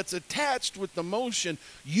thought that's attached with the motion,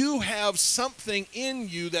 you have something in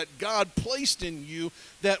you that God placed in you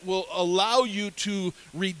that will allow you to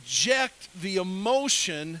reject the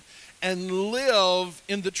emotion and live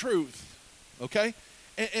in the truth. Okay?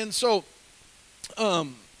 And so,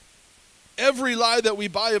 every lie that we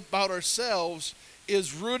buy about ourselves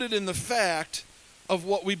is rooted in the fact of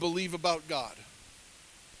what we believe about God.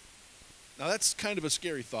 Now, that's kind of a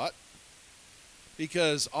scary thought,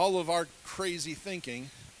 because all of our crazy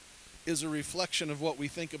thinking is a reflection of what we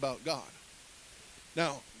think about God.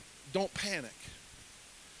 Now, don't panic,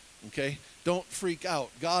 okay? Don't freak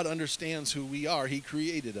out. God understands who we are. He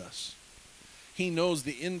created us. He knows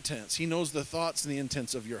the intents. He knows the thoughts and the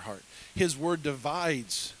intents of your heart. His word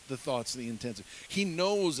divides the thoughts and the intents. He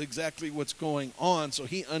knows exactly what's going on, so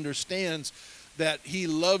he understands that he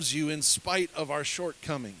loves you in spite of our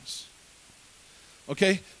shortcomings.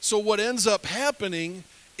 Okay, so what ends up happening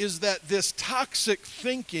is that this toxic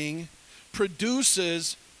thinking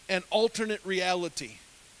produces an alternate reality.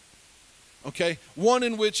 Okay, one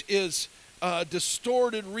in which is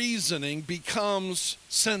distorted reasoning becomes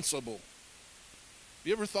sensible. Have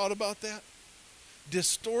you ever thought about that?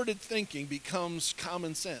 Distorted thinking becomes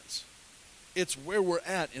common sense. It's where we're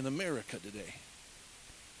at in America today.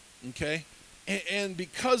 Okay, and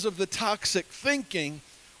because of the toxic thinking,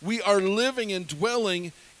 we are living and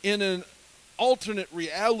dwelling in an alternate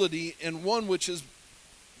reality, and one which is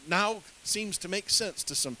now seems to make sense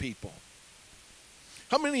to some people.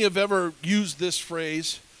 How many have ever used this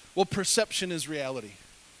phrase, well, perception is reality?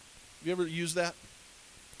 Have you ever used that?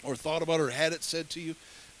 Or thought about it, or had it said to you?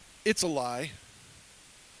 It's a lie.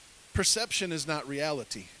 Perception is not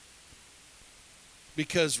reality,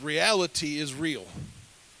 because reality is real.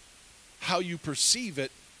 How you perceive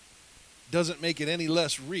it doesn't make it any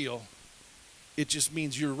less real. It just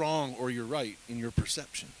means you're wrong or you're right in your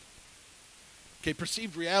perception. Okay,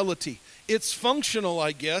 perceived reality. It's functional,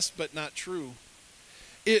 I guess, but not true.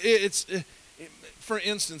 For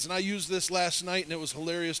instance, and I used this last night, and it was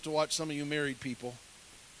hilarious to watch some of you married people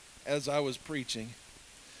as I was preaching.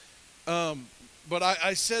 But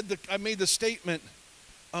I made the statement,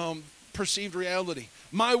 perceived reality.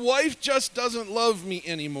 My wife just doesn't love me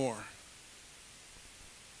anymore.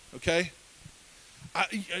 Okay?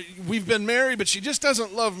 We've been married, but she just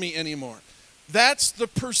doesn't love me anymore. That's the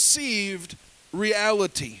perceived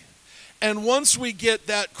reality. And once we get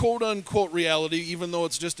that quote-unquote reality, even though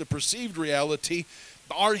it's just a perceived reality,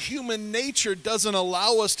 our human nature doesn't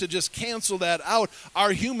allow us to just cancel that out.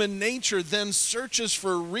 Our human nature then searches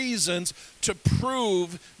for reasons to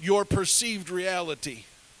prove your perceived reality.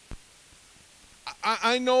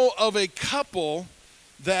 I know of a couple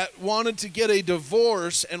that wanted to get a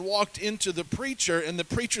divorce and walked into the preacher, and the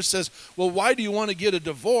preacher says, well, why do you want to get a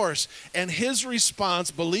divorce? And his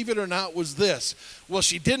response, believe it or not, was this: well,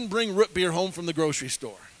 she didn't bring root beer home from the grocery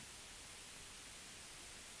store.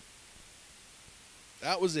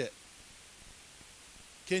 That was it.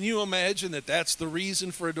 Can you imagine that that's the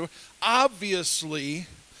reason for a divorce? Obviously,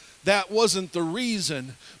 that wasn't the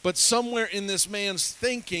reason, but somewhere in this man's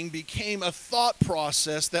thinking became a thought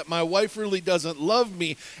process that my wife really doesn't love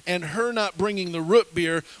me, and her not bringing the root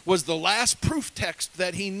beer was the last proof text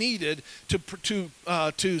that he needed to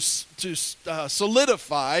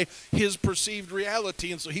solidify his perceived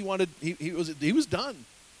reality, and so he was done.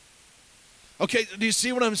 Okay, do you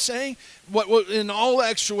see what I'm saying? What in all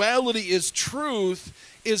actuality is truth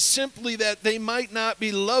is simply that they might not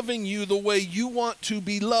be loving you the way you want to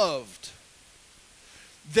be loved.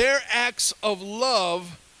 Their acts of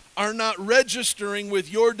love are not registering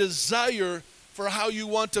with your desire for how you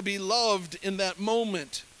want to be loved in that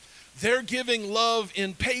moment. They're giving love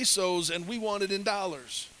in pesos and we want it in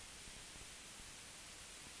dollars.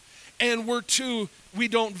 And we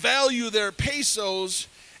don't value their pesos,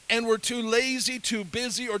 and we're too lazy, too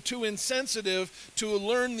busy, or too insensitive to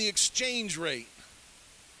learn the exchange rate.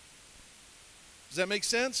 Does that make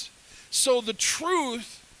sense? So the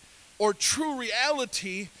truth or true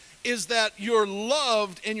reality is that you're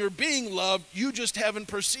loved and you're being loved, you just haven't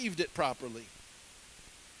perceived it properly.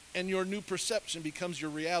 And your new perception becomes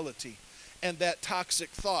your reality. And that toxic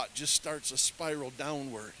thought just starts a spiral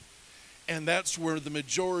downward. And that's where the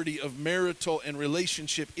majority of marital and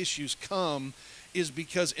relationship issues come, is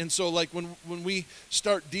because, and so like when we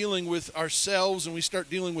start dealing with ourselves and we start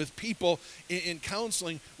dealing with people in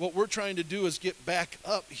counseling, what we're trying to do is get back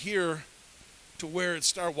up here to where it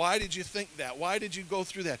started. Why did you think that? Why did you go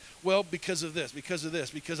through that? Well, because of this,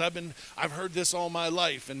 because I've heard this all my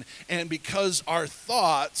life, and because our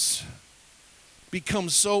thoughts become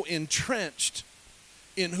so entrenched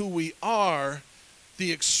in who we are,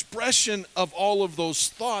 the expression of all of those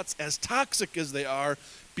thoughts, as toxic as they are,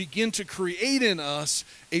 begin to create in us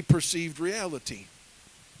a perceived reality.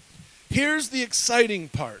 Here's the exciting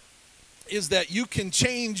part, is that you can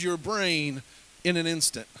change your brain in an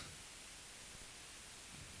instant.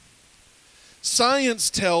 Science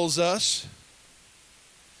tells us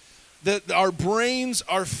that our brains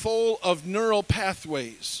are full of neural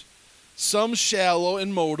pathways, some shallow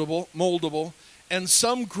and moldable, and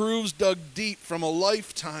some grooves dug deep from a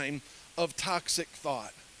lifetime of toxic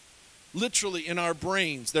thought. Literally in our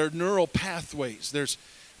brains, there are neural pathways. There's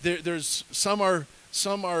some are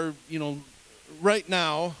right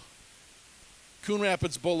now, Coon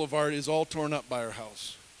Rapids Boulevard is all torn up by our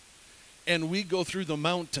house. And we go through the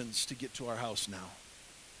mountains to get to our house now.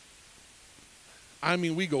 I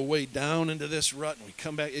mean, we go way down into this rut and we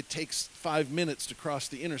come back. It takes 5 minutes to cross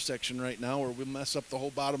the intersection right now, or we'll mess up the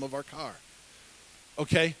whole bottom of our car.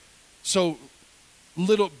 Okay? So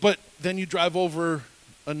but then you drive over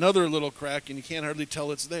another little crack and you can't hardly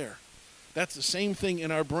tell it's there. That's the same thing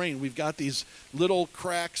in our brain. We've got these little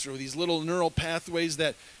cracks or these little neural pathways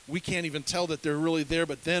that we can't even tell that they're really there,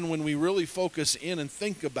 but then when we really focus in and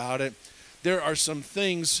think about it, there are some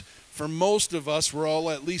things. For most of us, we're all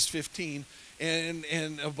at least 15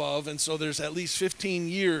 and above, and so there's at least 15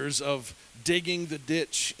 years of digging the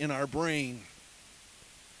ditch in our brain.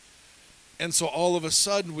 And so all of a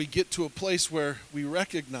sudden we get to a place where we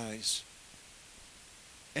recognize.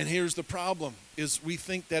 And here's the problem, is we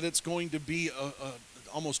think that it's going to be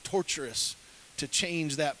almost torturous to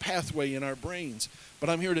change that pathway in our brains. But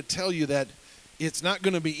I'm here to tell you that it's not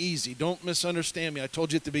going to be easy. Don't misunderstand me. I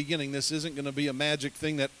told you at the beginning, this isn't going to be a magic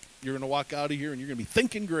thing that you're going to walk out of here and you're going to be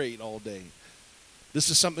thinking great all day. This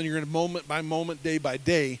is something you're going to, moment by moment, day by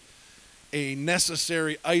day, a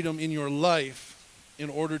necessary item in your life in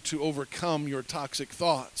order to overcome your toxic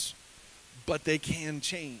thoughts. But they can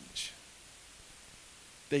change.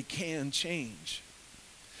 They can change.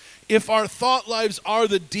 If our thought lives are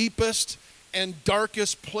the deepest and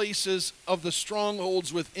darkest places of the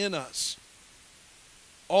strongholds within us,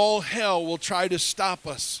 all hell will try to stop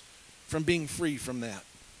us from being free from that.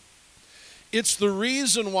 It's the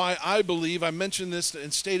reason why I believe, I mentioned this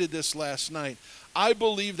and stated this last night, I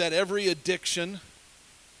believe that every addiction,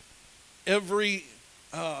 every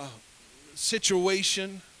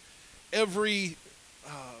situation, every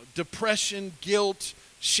depression, guilt,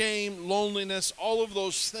 shame, loneliness, all of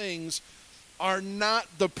those things are not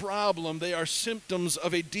the problem. They are symptoms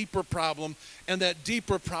of a deeper problem, and that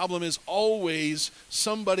deeper problem is always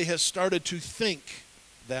somebody has started to think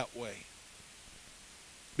that way.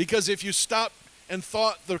 Because if you stop and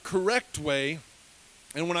thought the correct way,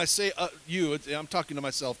 and when I say I'm talking to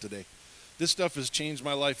myself today. This stuff has changed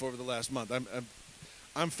my life over the last month.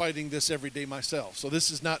 I'm fighting this every day myself. So this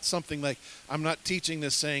is not something like, I'm not teaching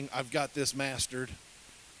this saying, I've got this mastered.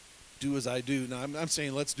 Do as I do. No, I'm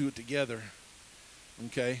saying let's do it together.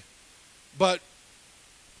 Okay? But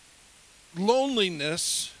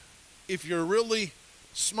loneliness, if you're really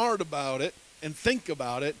smart about it and think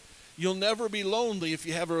about it, you'll never be lonely if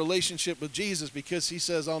you have a relationship with Jesus, because he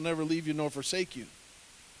says, I'll never leave you nor forsake you.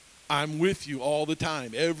 I'm with you all the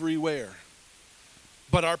time, everywhere.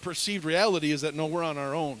 But our perceived reality is that, no, we're on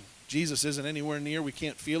our own. Jesus isn't anywhere near. We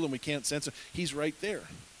can't feel him. We can't sense him. He's right there.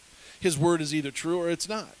 His word is either true or it's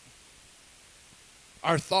not.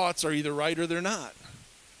 Our thoughts are either right or they're not.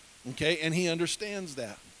 Okay? And he understands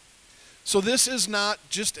that. So this is not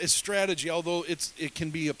just a strategy, although it can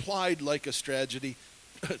be applied like a strategy.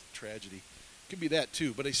 Tragedy. It could be that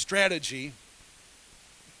too, but a strategy.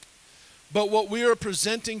 But what we are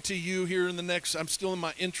presenting to you here in the next, I'm still in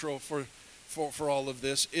my intro for all of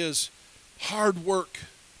this, is hard work.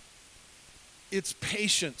 It's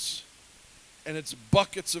patience. And it's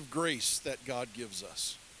buckets of grace that God gives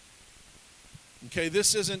us. Okay,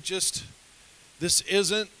 this isn't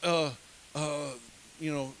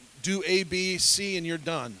do A, B, C, and you're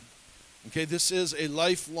done. Okay, this is a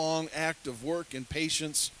lifelong act of work and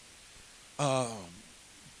patience. But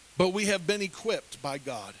we have been equipped by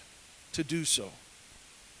God to do so.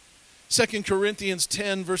 2 Corinthians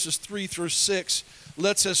 10 verses 3 through 6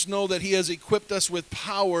 lets us know that he has equipped us with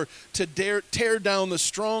power to tear down the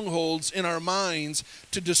strongholds in our minds,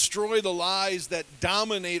 to destroy the lies that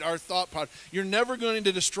dominate our thought pattern. You're never going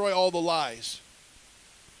to destroy all the lies,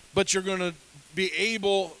 but you're going to be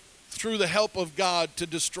able, through the help of God, to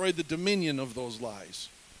destroy the dominion of those lies.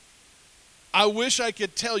 I wish I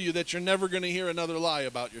could tell you that you're never going to hear another lie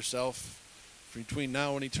about yourself between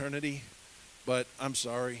now and eternity, but I'm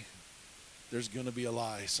sorry. There's going to be a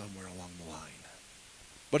lie somewhere along the line.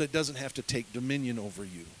 But it doesn't have to take dominion over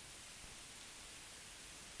you.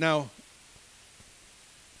 Now,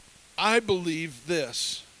 I believe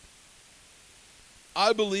this.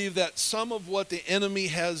 I believe that some of what the enemy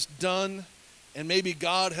has done, and maybe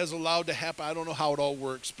God has allowed to happen, I don't know how it all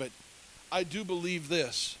works, but I do believe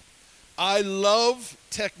this. I love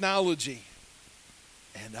technology,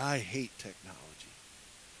 and I hate technology.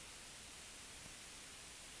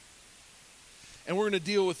 And we're going to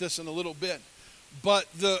deal with this in a little bit. But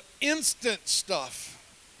the instant stuff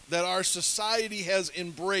that our society has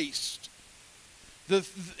embraced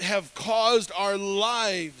have caused our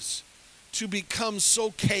lives to become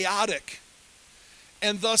so chaotic.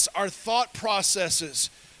 And thus our thought processes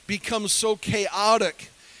become so chaotic.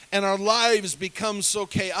 And our lives become so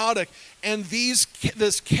chaotic. And this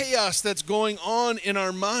chaos that's going on in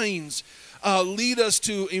our minds lead us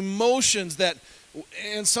to emotions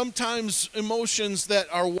and sometimes emotions that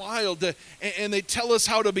are wild, and they tell us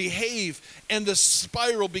how to behave, and the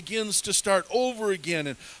spiral begins to start over again,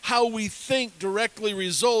 and how we think directly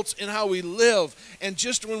results in how we live. And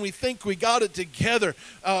just when we think we got it together,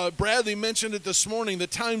 Bradley mentioned it this morning, the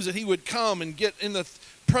times that he would come and get in the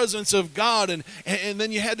presence of God, and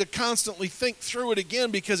then you had to constantly think through it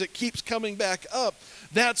again because it keeps coming back up.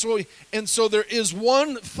 And so there is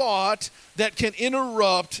one thought that can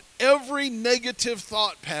interrupt every negative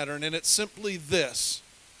thought pattern, and it's simply this: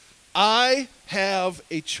 I have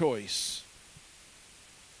a choice.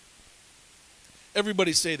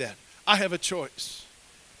 Everybody say that. I have a choice.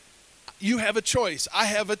 You have a choice. I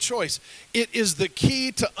have a choice. It is the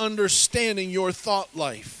key to understanding your thought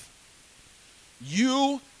life.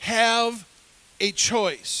 You have a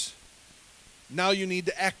choice. Now you need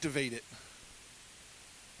to activate it.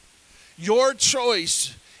 Your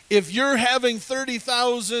choice, if you're having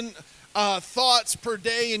 30,000 thoughts per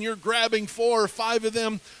day and you're grabbing 4 or 5 of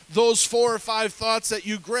them, those 4 or 5 thoughts that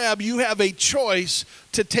you grab, you have a choice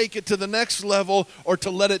to take it to the next level or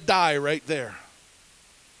to let it die right there.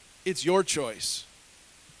 It's your choice.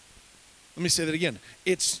 Let me say that again.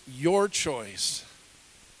 It's your choice.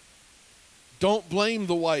 Don't blame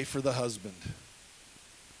the wife or the husband.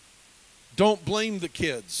 Don't blame the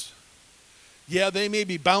kids. Yeah, they may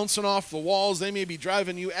be bouncing off the walls. They may be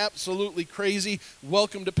driving you absolutely crazy.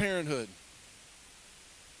 Welcome to parenthood.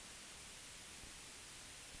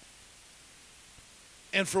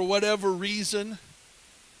 And for whatever reason,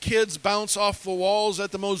 kids bounce off the walls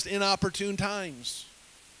at the most inopportune times.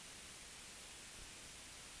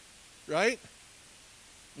 Right?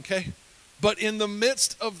 Okay? But in the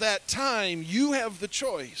midst of that time, you have the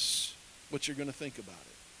choice what you're going to think about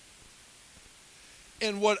it.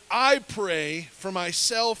 And what I pray for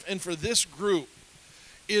myself and for this group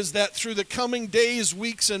is that through the coming days,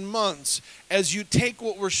 weeks, and months, as you take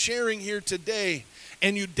what we're sharing here today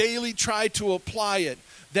and you daily try to apply it,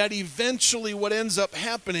 that eventually what ends up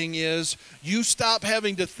happening is you stop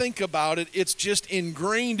having to think about it. It's just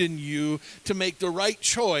ingrained in you to make the right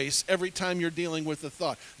choice every time you're dealing with a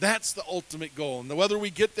thought. That's the ultimate goal. And whether we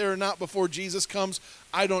get there or not before Jesus comes,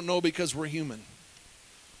 I don't know, because we're human.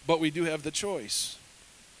 But we do have the choice.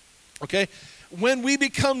 Okay? When we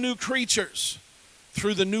become new creatures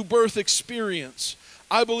through the new birth experience,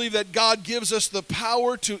 I believe that God gives us the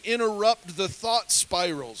power to interrupt the thought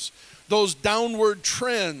spirals, those downward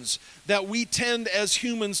trends that we tend as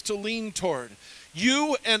humans to lean toward.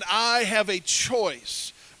 You and I have a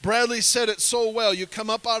choice. Bradley said it so well. You come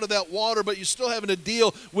up out of that water, but you're still having to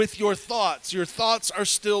deal with your thoughts. Your thoughts are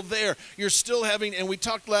still there. You're still having, and we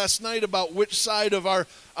talked last night about which side of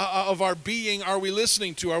our being are we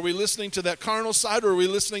listening to? Are we listening to that carnal side, or are we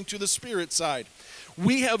listening to the spirit side?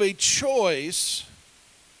 We have a choice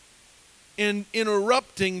in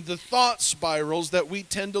interrupting the thought spirals that we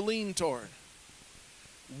tend to lean toward.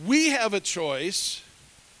 We have a choice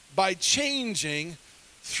by changing,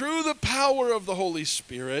 through the power of the Holy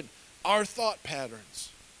Spirit, our thought patterns.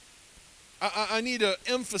 I need to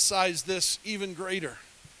emphasize this even greater.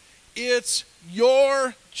 It's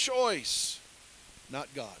your choice, not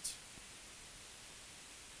God's.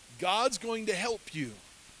 God's going to help you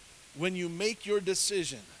when you make your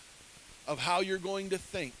decision of how you're going to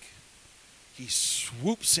think. He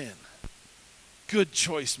swoops in. Good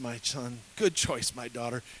choice, my son. Good choice, my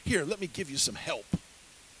daughter. Here, let me give you some help.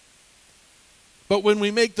 But when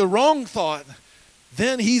we make the wrong thought,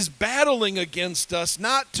 then he's battling against us,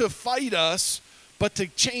 not to fight us, but to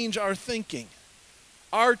change our thinking.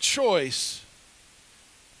 Our choice.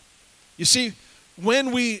 You see,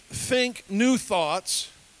 when we think new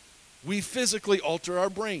thoughts, we physically alter our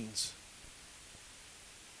brains.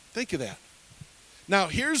 Think of that. Now,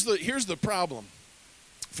 here's the problem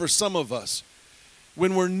for some of us.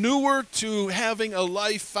 When we're newer to having a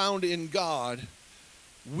life found in God,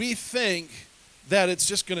 we think that it's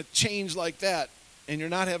just going to change like that, and you're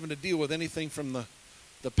not having to deal with anything from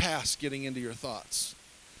the past getting into your thoughts.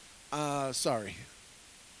 Sorry.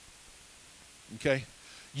 Okay?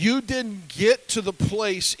 You didn't get to the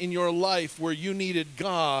place in your life where you needed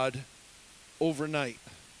God overnight.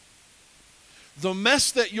 The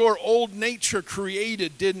mess that your old nature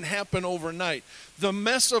created didn't happen overnight. The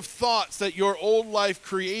mess of thoughts that your old life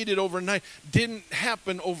created overnight didn't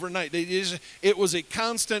happen overnight. It was a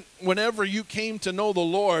constant. Whenever you came to know the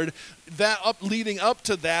Lord, leading up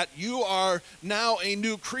to that, you are now a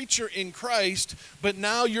new creature in Christ, but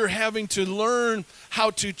now you're having to learn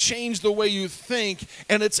how to change the way you think,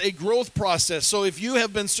 and it's a growth process. So if you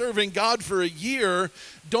have been serving God for a year,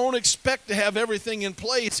 don't expect to have everything in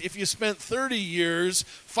place if you spent 30 years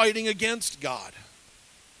fighting against God.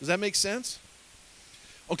 Does that make sense?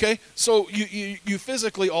 Okay, so you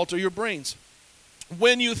physically alter your brains.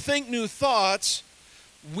 When you think new thoughts,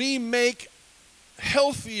 we make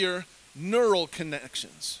healthier neural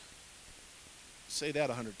connections. Say that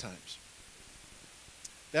 100 times.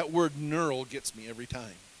 That word neural gets me every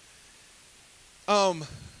time.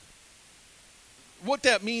 What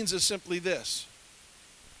that means is simply this.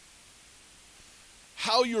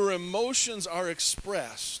 How your emotions are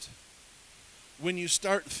expressed when you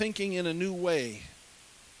start thinking in a new way,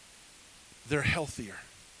 they're healthier.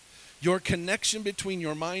 Your connection between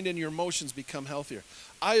your mind and your emotions become healthier.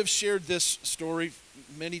 I have shared this story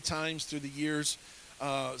many times through the years.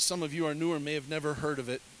 Some of you are newer, may have never heard of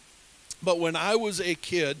it. But when I was a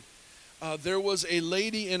kid, there was a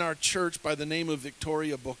lady in our church by the name of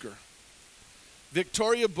Victoria Booker.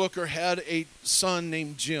 Victoria Booker had a son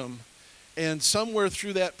named Jim. And somewhere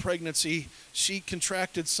through that pregnancy, she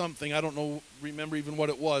contracted something. I don't remember even what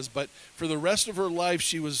it was. But for the rest of her life,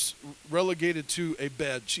 she was relegated to a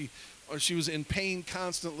bed. She was in pain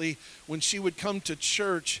constantly. When she would come to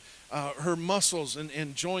church, her muscles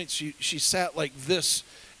and joints, she sat like this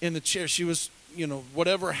in the chair. She was,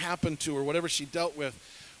 whatever happened to her, whatever she dealt with.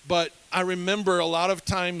 But I remember a lot of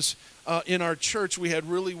times in our church, we had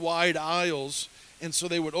really wide aisles. And so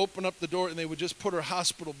they would open up the door and they would just put her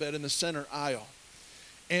hospital bed in the center aisle.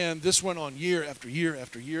 And this went on year after year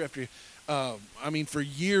after year after year. For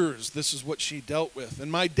years, this is what she dealt with.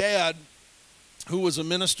 And my dad, who was a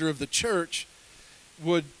minister of the church,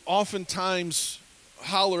 would oftentimes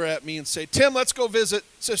holler at me and say, "Tim, let's go visit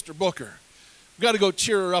Sister Booker. We've got to go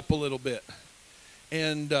cheer her up a little bit."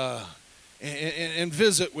 And and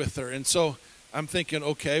visit with her. And so I'm thinking,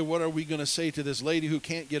 okay, what are we going to say to this lady who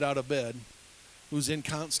can't get out of bed, who's in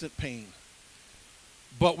constant pain?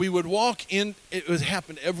 But we would walk in, it would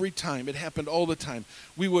happen every time. It happened all the time.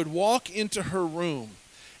 We would walk into her room,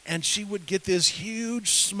 and she would get this huge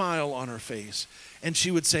smile on her face. And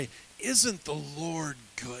she would say, "Isn't the Lord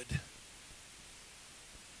good?"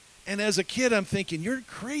 And as a kid, I'm thinking, you're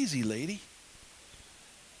crazy, lady.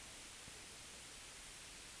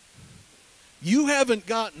 You haven't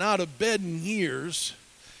gotten out of bed in years.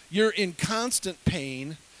 You're in constant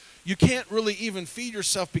pain. You can't really even feed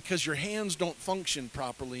yourself because your hands don't function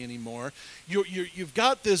properly anymore. You've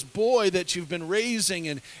got this boy that you've been raising,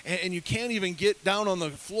 and you can't even get down on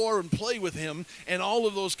the floor and play with him, and all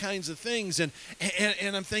of those kinds of things. And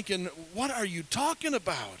I'm thinking, what are you talking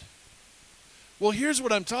about? Well, here's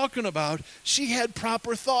what I'm talking about. She had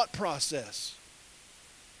proper thought process.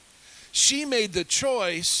 She made the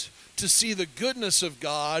choice to see the goodness of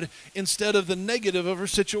God instead of the negative of her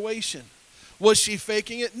situation. Was she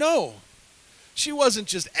faking it? No. She wasn't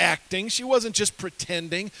just acting. She wasn't just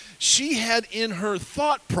pretending. She had in her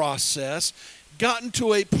thought process gotten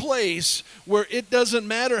to a place where it doesn't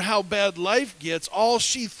matter how bad life gets, all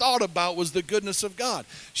she thought about was the goodness of God.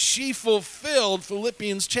 She fulfilled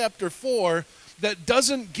Philippians chapter 4 that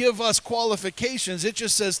doesn't give us qualifications. It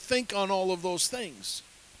just says think on all of those things.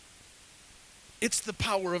 It's the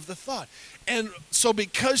power of the thought. And so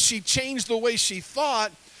because she changed the way she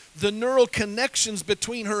thought, the neural connections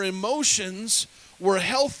between her emotions were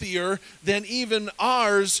healthier than even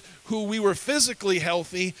ours, who we were physically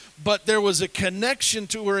healthy, but there was a connection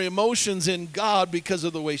to her emotions in God because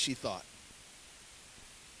of the way she thought.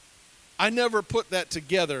 I never put that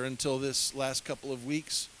together until this last couple of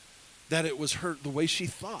weeks, that it was the way she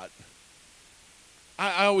thought.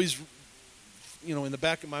 I always, in the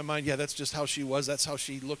back of my mind, yeah, that's just how she was, that's how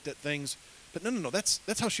she looked at things. But no,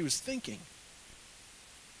 that's how she was thinking.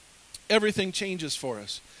 Everything changes for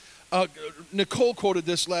us. Nicole quoted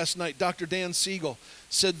this last night. Dr. Dan Siegel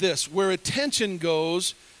said this: where attention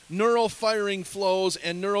goes, neural firing flows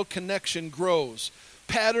and neural connection grows.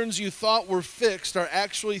 Patterns you thought were fixed are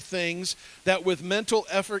actually things that with mental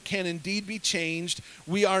effort can indeed be changed.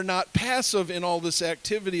 We are not passive in all this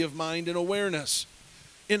activity of mind and awareness.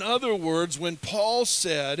 In other words, when Paul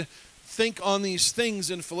said, think on these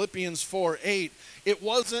things in Philippians 4:8, it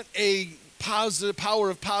wasn't a power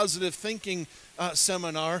of positive thinking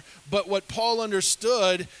seminar, but what Paul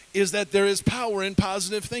understood is that there is power in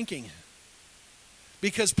positive thinking.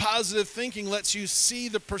 Because positive thinking lets you see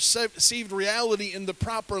the perceived reality in the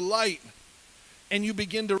proper light, and you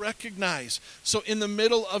begin to recognize. So in the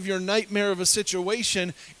middle of your nightmare of a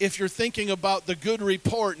situation, if you're thinking about the good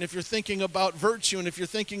report, and if you're thinking about virtue, and if you're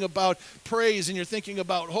thinking about praise, and you're thinking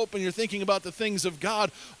about hope, and you're thinking about the things of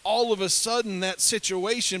God, all of a sudden that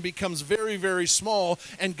situation becomes very, very small,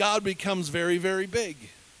 and God becomes very, very big.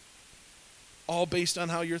 All based on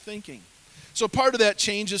how you're thinking. So part of that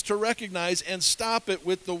change is to recognize and stop it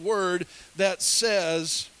with the word that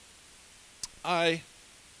says, I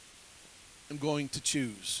am going to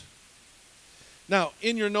choose. Now,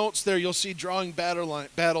 in your notes there, you'll see drawing battle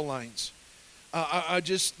lines.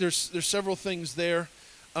 There's several things there,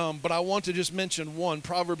 but I want to just mention one.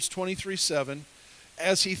 Proverbs 23:7.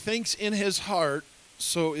 As he thinks in his heart,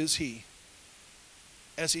 so is he.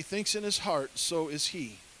 As he thinks in his heart, so is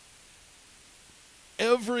he.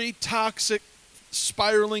 Every toxic,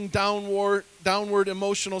 spiraling downward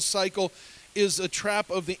emotional cycle is a trap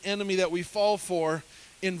of the enemy that we fall for.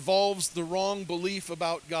 Involves the wrong belief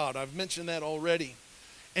about God. I've mentioned that already.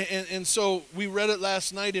 And so we read it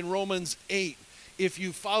last night in Romans 8. If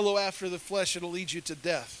you follow after the flesh, it'll lead you to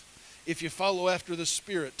death. If you follow after the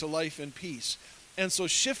Spirit, to life and peace. And so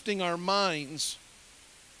shifting our minds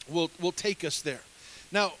will take us there.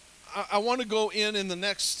 Now, I want to go in the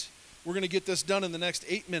next, we're going to get this done in the next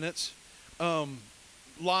 8 minutes.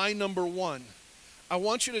 Lie number 1. I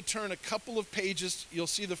want you to turn a couple of pages. You'll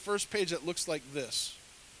see the first page that looks like this.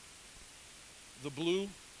 The blue,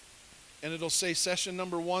 and it'll say session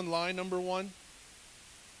number 1, lie number 1.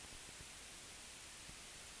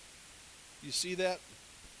 You see that?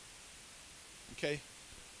 Okay.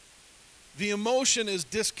 The emotion is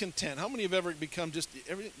discontent. How many have ever become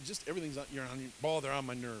everything's on your ball? They're on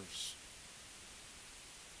my nerves.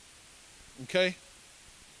 Okay.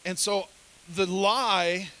 And so the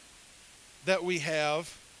lie that we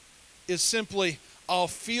have is simply, I'll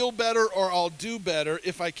feel better or I'll do better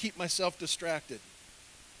if I keep myself distracted.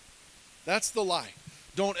 That's the lie.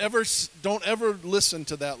 Don't ever listen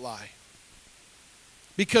to that lie.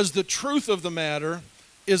 Because the truth of the matter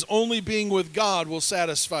is only being with God will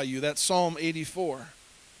satisfy you. That's Psalm 84.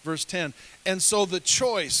 Verse 10. And so the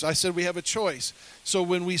choice, I said we have a choice. So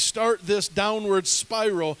when we start this downward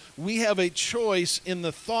spiral, we have a choice in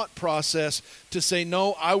the thought process to say,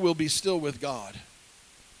 no, I will be still with God.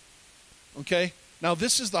 Okay? Now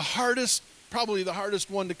this is the hardest, probably the hardest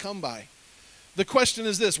one to come by. The question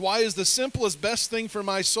is this: why is the simplest, best thing for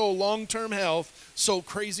my soul, long-term health, so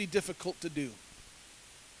crazy difficult to do?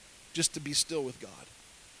 Just to be still with God.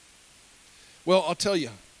 Well, I'll tell you.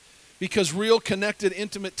 Because real, connected,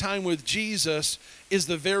 intimate time with Jesus is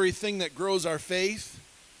the very thing that grows our faith.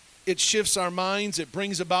 It shifts our minds. It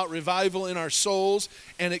brings about revival in our souls.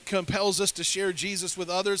 And it compels us to share Jesus with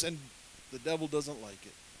others. And the devil doesn't like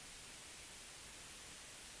it.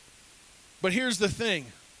 But here's the thing.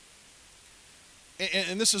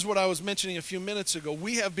 And this is what I was mentioning a few minutes ago.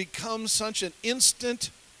 We have become such an instant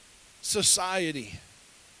society.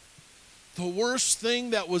 The worst thing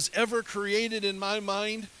that was ever created in my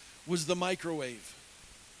mind was the microwave.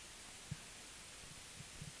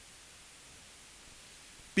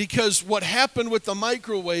 Because what happened with the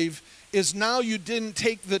microwave is now you didn't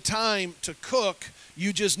take the time to cook,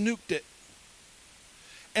 you just nuked it.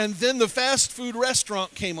 And then the fast food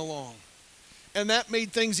restaurant came along. And that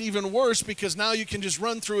made things even worse because now you can just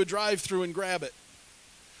run through a drive-thru and grab it.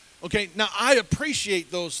 Okay, now I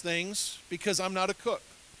appreciate those things because I'm not a cook.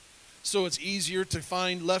 So it's easier to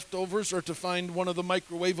find leftovers or to find one of the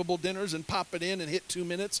microwavable dinners and pop it in and hit 2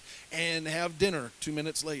 minutes and have dinner 2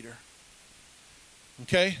 minutes later.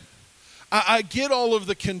 Okay? I get all of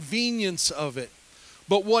the convenience of it.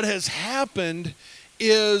 But what has happened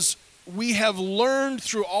is we have learned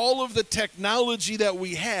through all of the technology that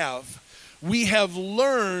we have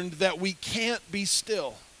learned that we can't be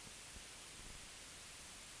still.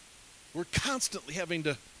 We're constantly having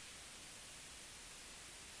to.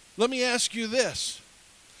 Let me ask you this.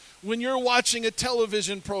 When you're watching a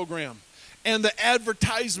television program and the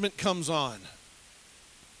advertisement comes on,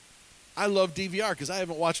 I love DVR because I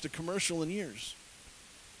haven't watched a commercial in years.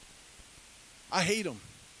 I hate them.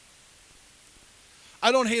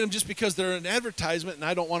 I don't hate them just because they're an advertisement and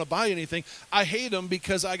I don't want to buy anything. I hate them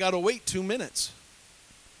because I got to wait 2 minutes.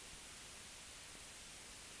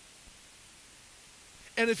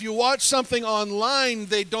 And if you watch something online,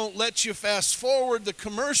 they don't let you fast forward the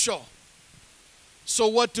commercial. So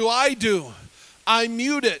what do? I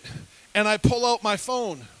mute it and I pull out my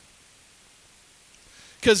phone.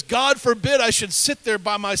 Because God forbid I should sit there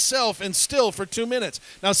by myself and still for 2 minutes.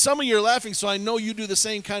 Now some of you are laughing, so I know you do the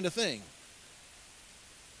same kind of thing.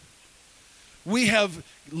 We have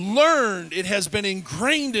learned, it has been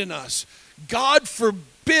ingrained in us. God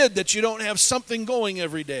forbid that you don't have something going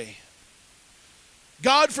every day.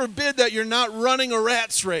 God forbid that you're not running a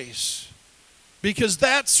rat's race. Because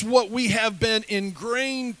that's what we have been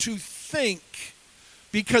ingrained to think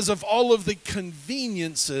because of all of the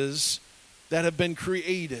conveniences that have been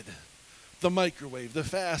created. The microwave, the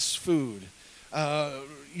fast food,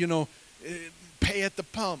 pay at the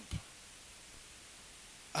pump.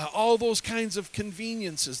 All those kinds of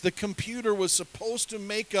conveniences. The computer was supposed to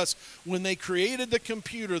make us, when they created the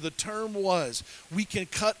computer, the term was, we can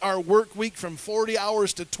cut our work week from 40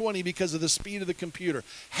 hours to 20 because of the speed of the computer.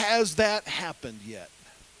 Has that happened yet?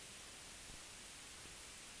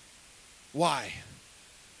 Why?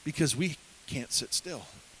 Because we can't sit still.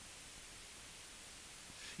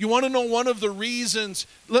 You want to know one of the reasons?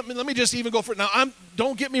 Let me just even go for it. Now,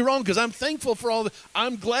 don't get me wrong, because I'm thankful for all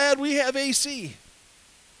I'm glad we have AC.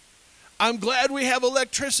 I'm glad we have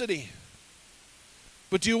electricity.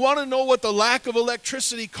 But do you want to know what the lack of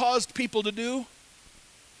electricity caused people to do?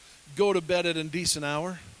 Go to bed at a decent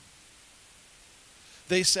hour.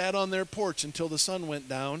 They sat on their porch until the sun went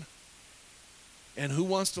down. And who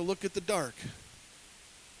wants to look at the dark?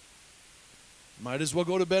 Might as well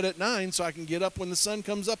go to bed at 9 so I can get up when the sun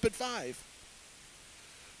comes up at 5.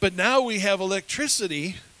 But now we have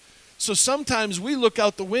electricity, so sometimes we look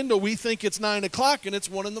out the window, we think it's 9 o'clock and it's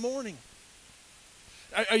 1 in the morning.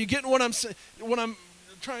 Are you getting what I'm saying? What I'm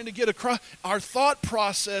trying to get across? Our thought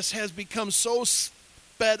process has become so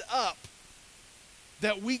sped up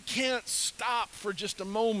that we can't stop for just a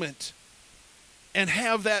moment and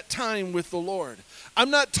have that time with the Lord. I'm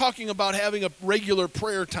not talking about having a regular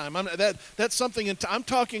prayer time. That's something I'm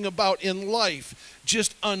talking about in life,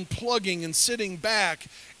 just unplugging and sitting back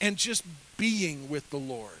and just being with the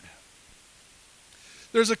Lord.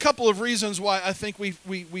 There's a couple of reasons why I think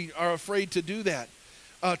we are afraid to do that,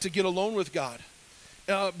 to get alone with God.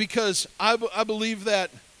 Because I believe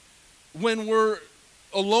that when we're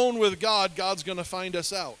alone with God, God's going to find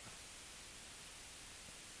us out.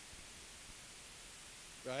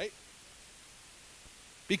 Right?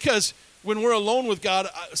 Because When we're alone with God,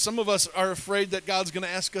 some of us are afraid that God's going to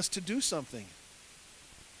ask us to do something.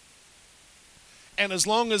 And as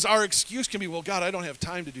long as our excuse can be, well, God, I don't have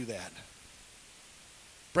time to do that.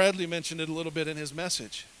 Bradley mentioned it a little bit in his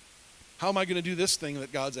message. How am I going to do this thing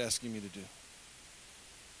that God's asking me to do?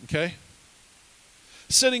 Okay?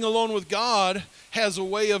 Sitting alone with God has a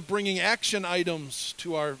way of bringing action items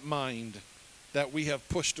to our mind that we have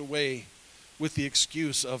pushed away with the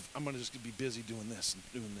excuse of, I'm going to just be busy doing this and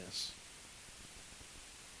doing this.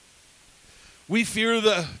 We fear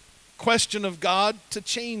the question of God to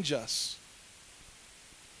change us.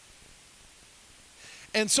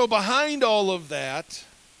 And so behind all of that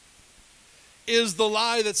is the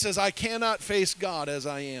lie that says, I cannot face God as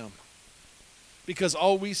I am. Because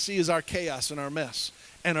all we see is our chaos and our mess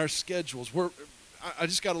and our schedules. I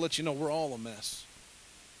just got to let you know, we're all a mess.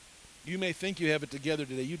 You may think you have it together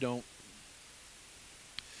today. You don't.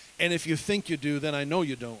 And if you think you do, then I know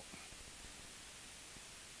you don't.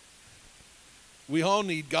 We all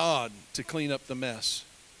need God to clean up the mess.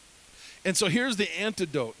 And so here's the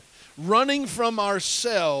antidote. Running from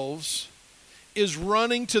ourselves is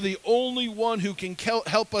running to the only one who can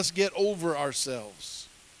help us get over ourselves.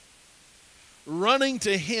 Running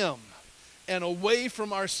to him and away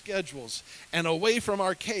from our schedules and away from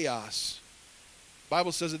our chaos. The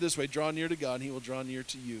Bible says it this way, draw near to God and he will draw near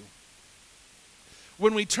to you.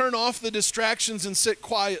 When we turn off the distractions and sit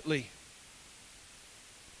quietly,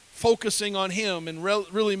 focusing on him and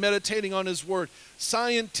really meditating on his word,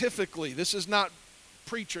 scientifically, this is not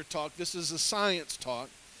preacher talk, this is a science talk.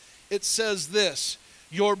 It says this,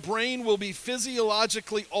 your brain will be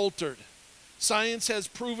physiologically altered. Science has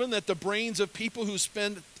proven that the brains of people who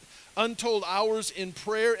spend untold hours in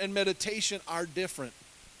prayer and meditation are different.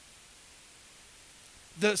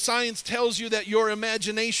 The science tells you that your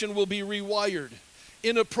imagination will be rewired.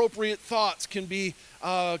 Inappropriate thoughts can be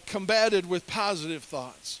combated with positive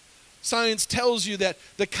thoughts. Science tells you that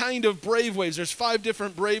the kind of brave waves, there's 5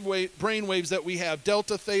 different brain waves that we have,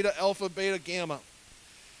 delta, theta, alpha, beta, gamma.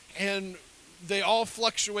 And they all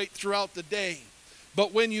fluctuate throughout the day.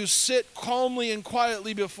 But when you sit calmly and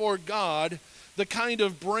quietly before God, the kind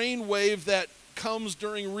of brain wave that comes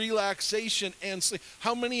during relaxation and sleep.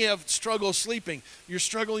 How many have struggled sleeping? You're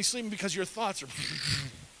struggling sleeping because your thoughts are...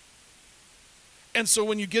 And so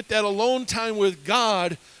when you get that alone time with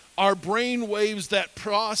God, our brain waves that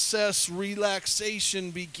process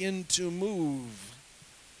relaxation begin to move.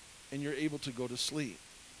 And you're able to go to sleep.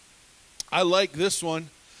 I like this one.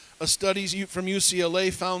 A study from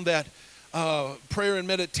UCLA found that prayer and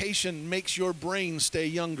meditation makes your brain stay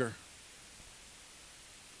younger.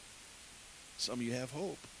 Some of you have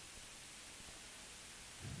hope.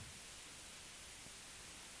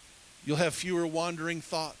 You'll have fewer wandering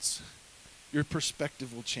thoughts. Your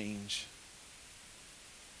perspective will change.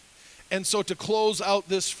 And so to close out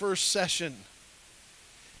this first session,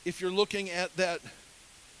 if you're looking at that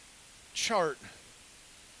chart,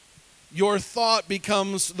 your thought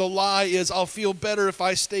becomes, the lie is, I'll feel better if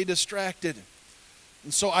I stay distracted.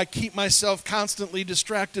 And so I keep myself constantly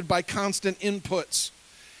distracted by constant inputs.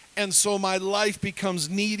 And so my life becomes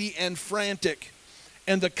needy and frantic.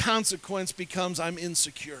 And the consequence becomes I'm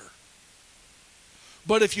insecure.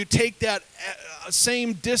 But if you take that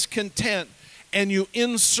same discontent and you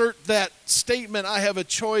insert that statement, I have a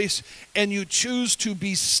choice, and you choose to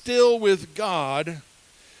be still with God,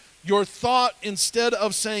 your thought, instead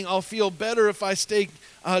of saying, I'll feel better if I stay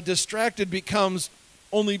distracted, becomes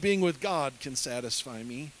only being with God can satisfy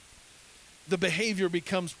me. The behavior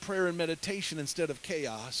becomes prayer and meditation instead of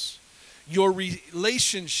chaos. Your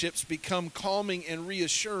relationships become calming and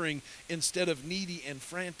reassuring instead of needy and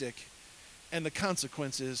frantic. And the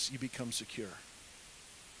consequence is you become secure.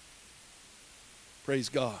 Praise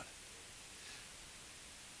God.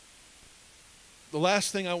 The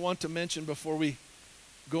last thing I want to mention before we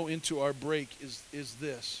go into our break is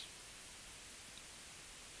this.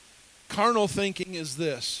 Carnal thinking is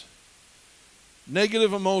this.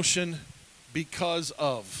 Negative emotion because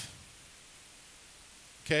of.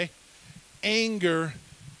 Okay? Anger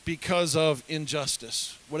because of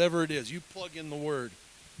injustice. Whatever it is, you plug in the word.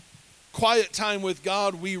 Quiet time with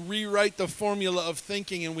God, we rewrite the formula of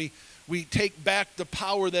thinking, and we take back the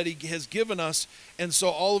power that he has given us. And so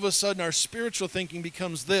all of a sudden our spiritual thinking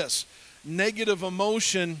becomes this. Negative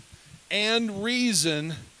emotion and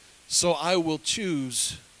reason, so I will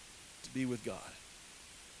choose to be with God.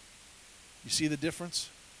 You see the difference?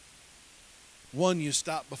 One, you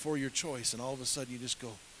stop before your choice, and all of a sudden you just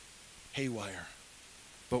go haywire.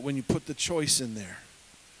 But when you put the choice in there,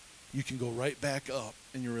 you can go right back up,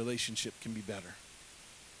 and your relationship can be better.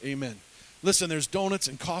 Amen. Listen, there's donuts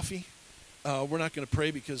and coffee We're not going to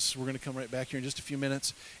pray because we're going to come right back here in just a few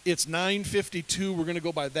minutes. It's 9:52. We're going to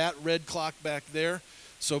go by that red clock back there.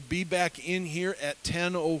 So be back in here at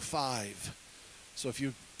 10:05. So if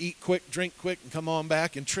you eat quick, drink quick, and come on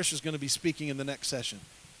back, and Trisha's going to be speaking in the next session.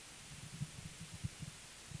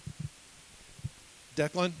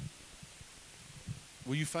 Declan,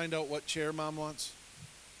 will you find out what chair Mom wants?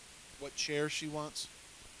 What chair she wants?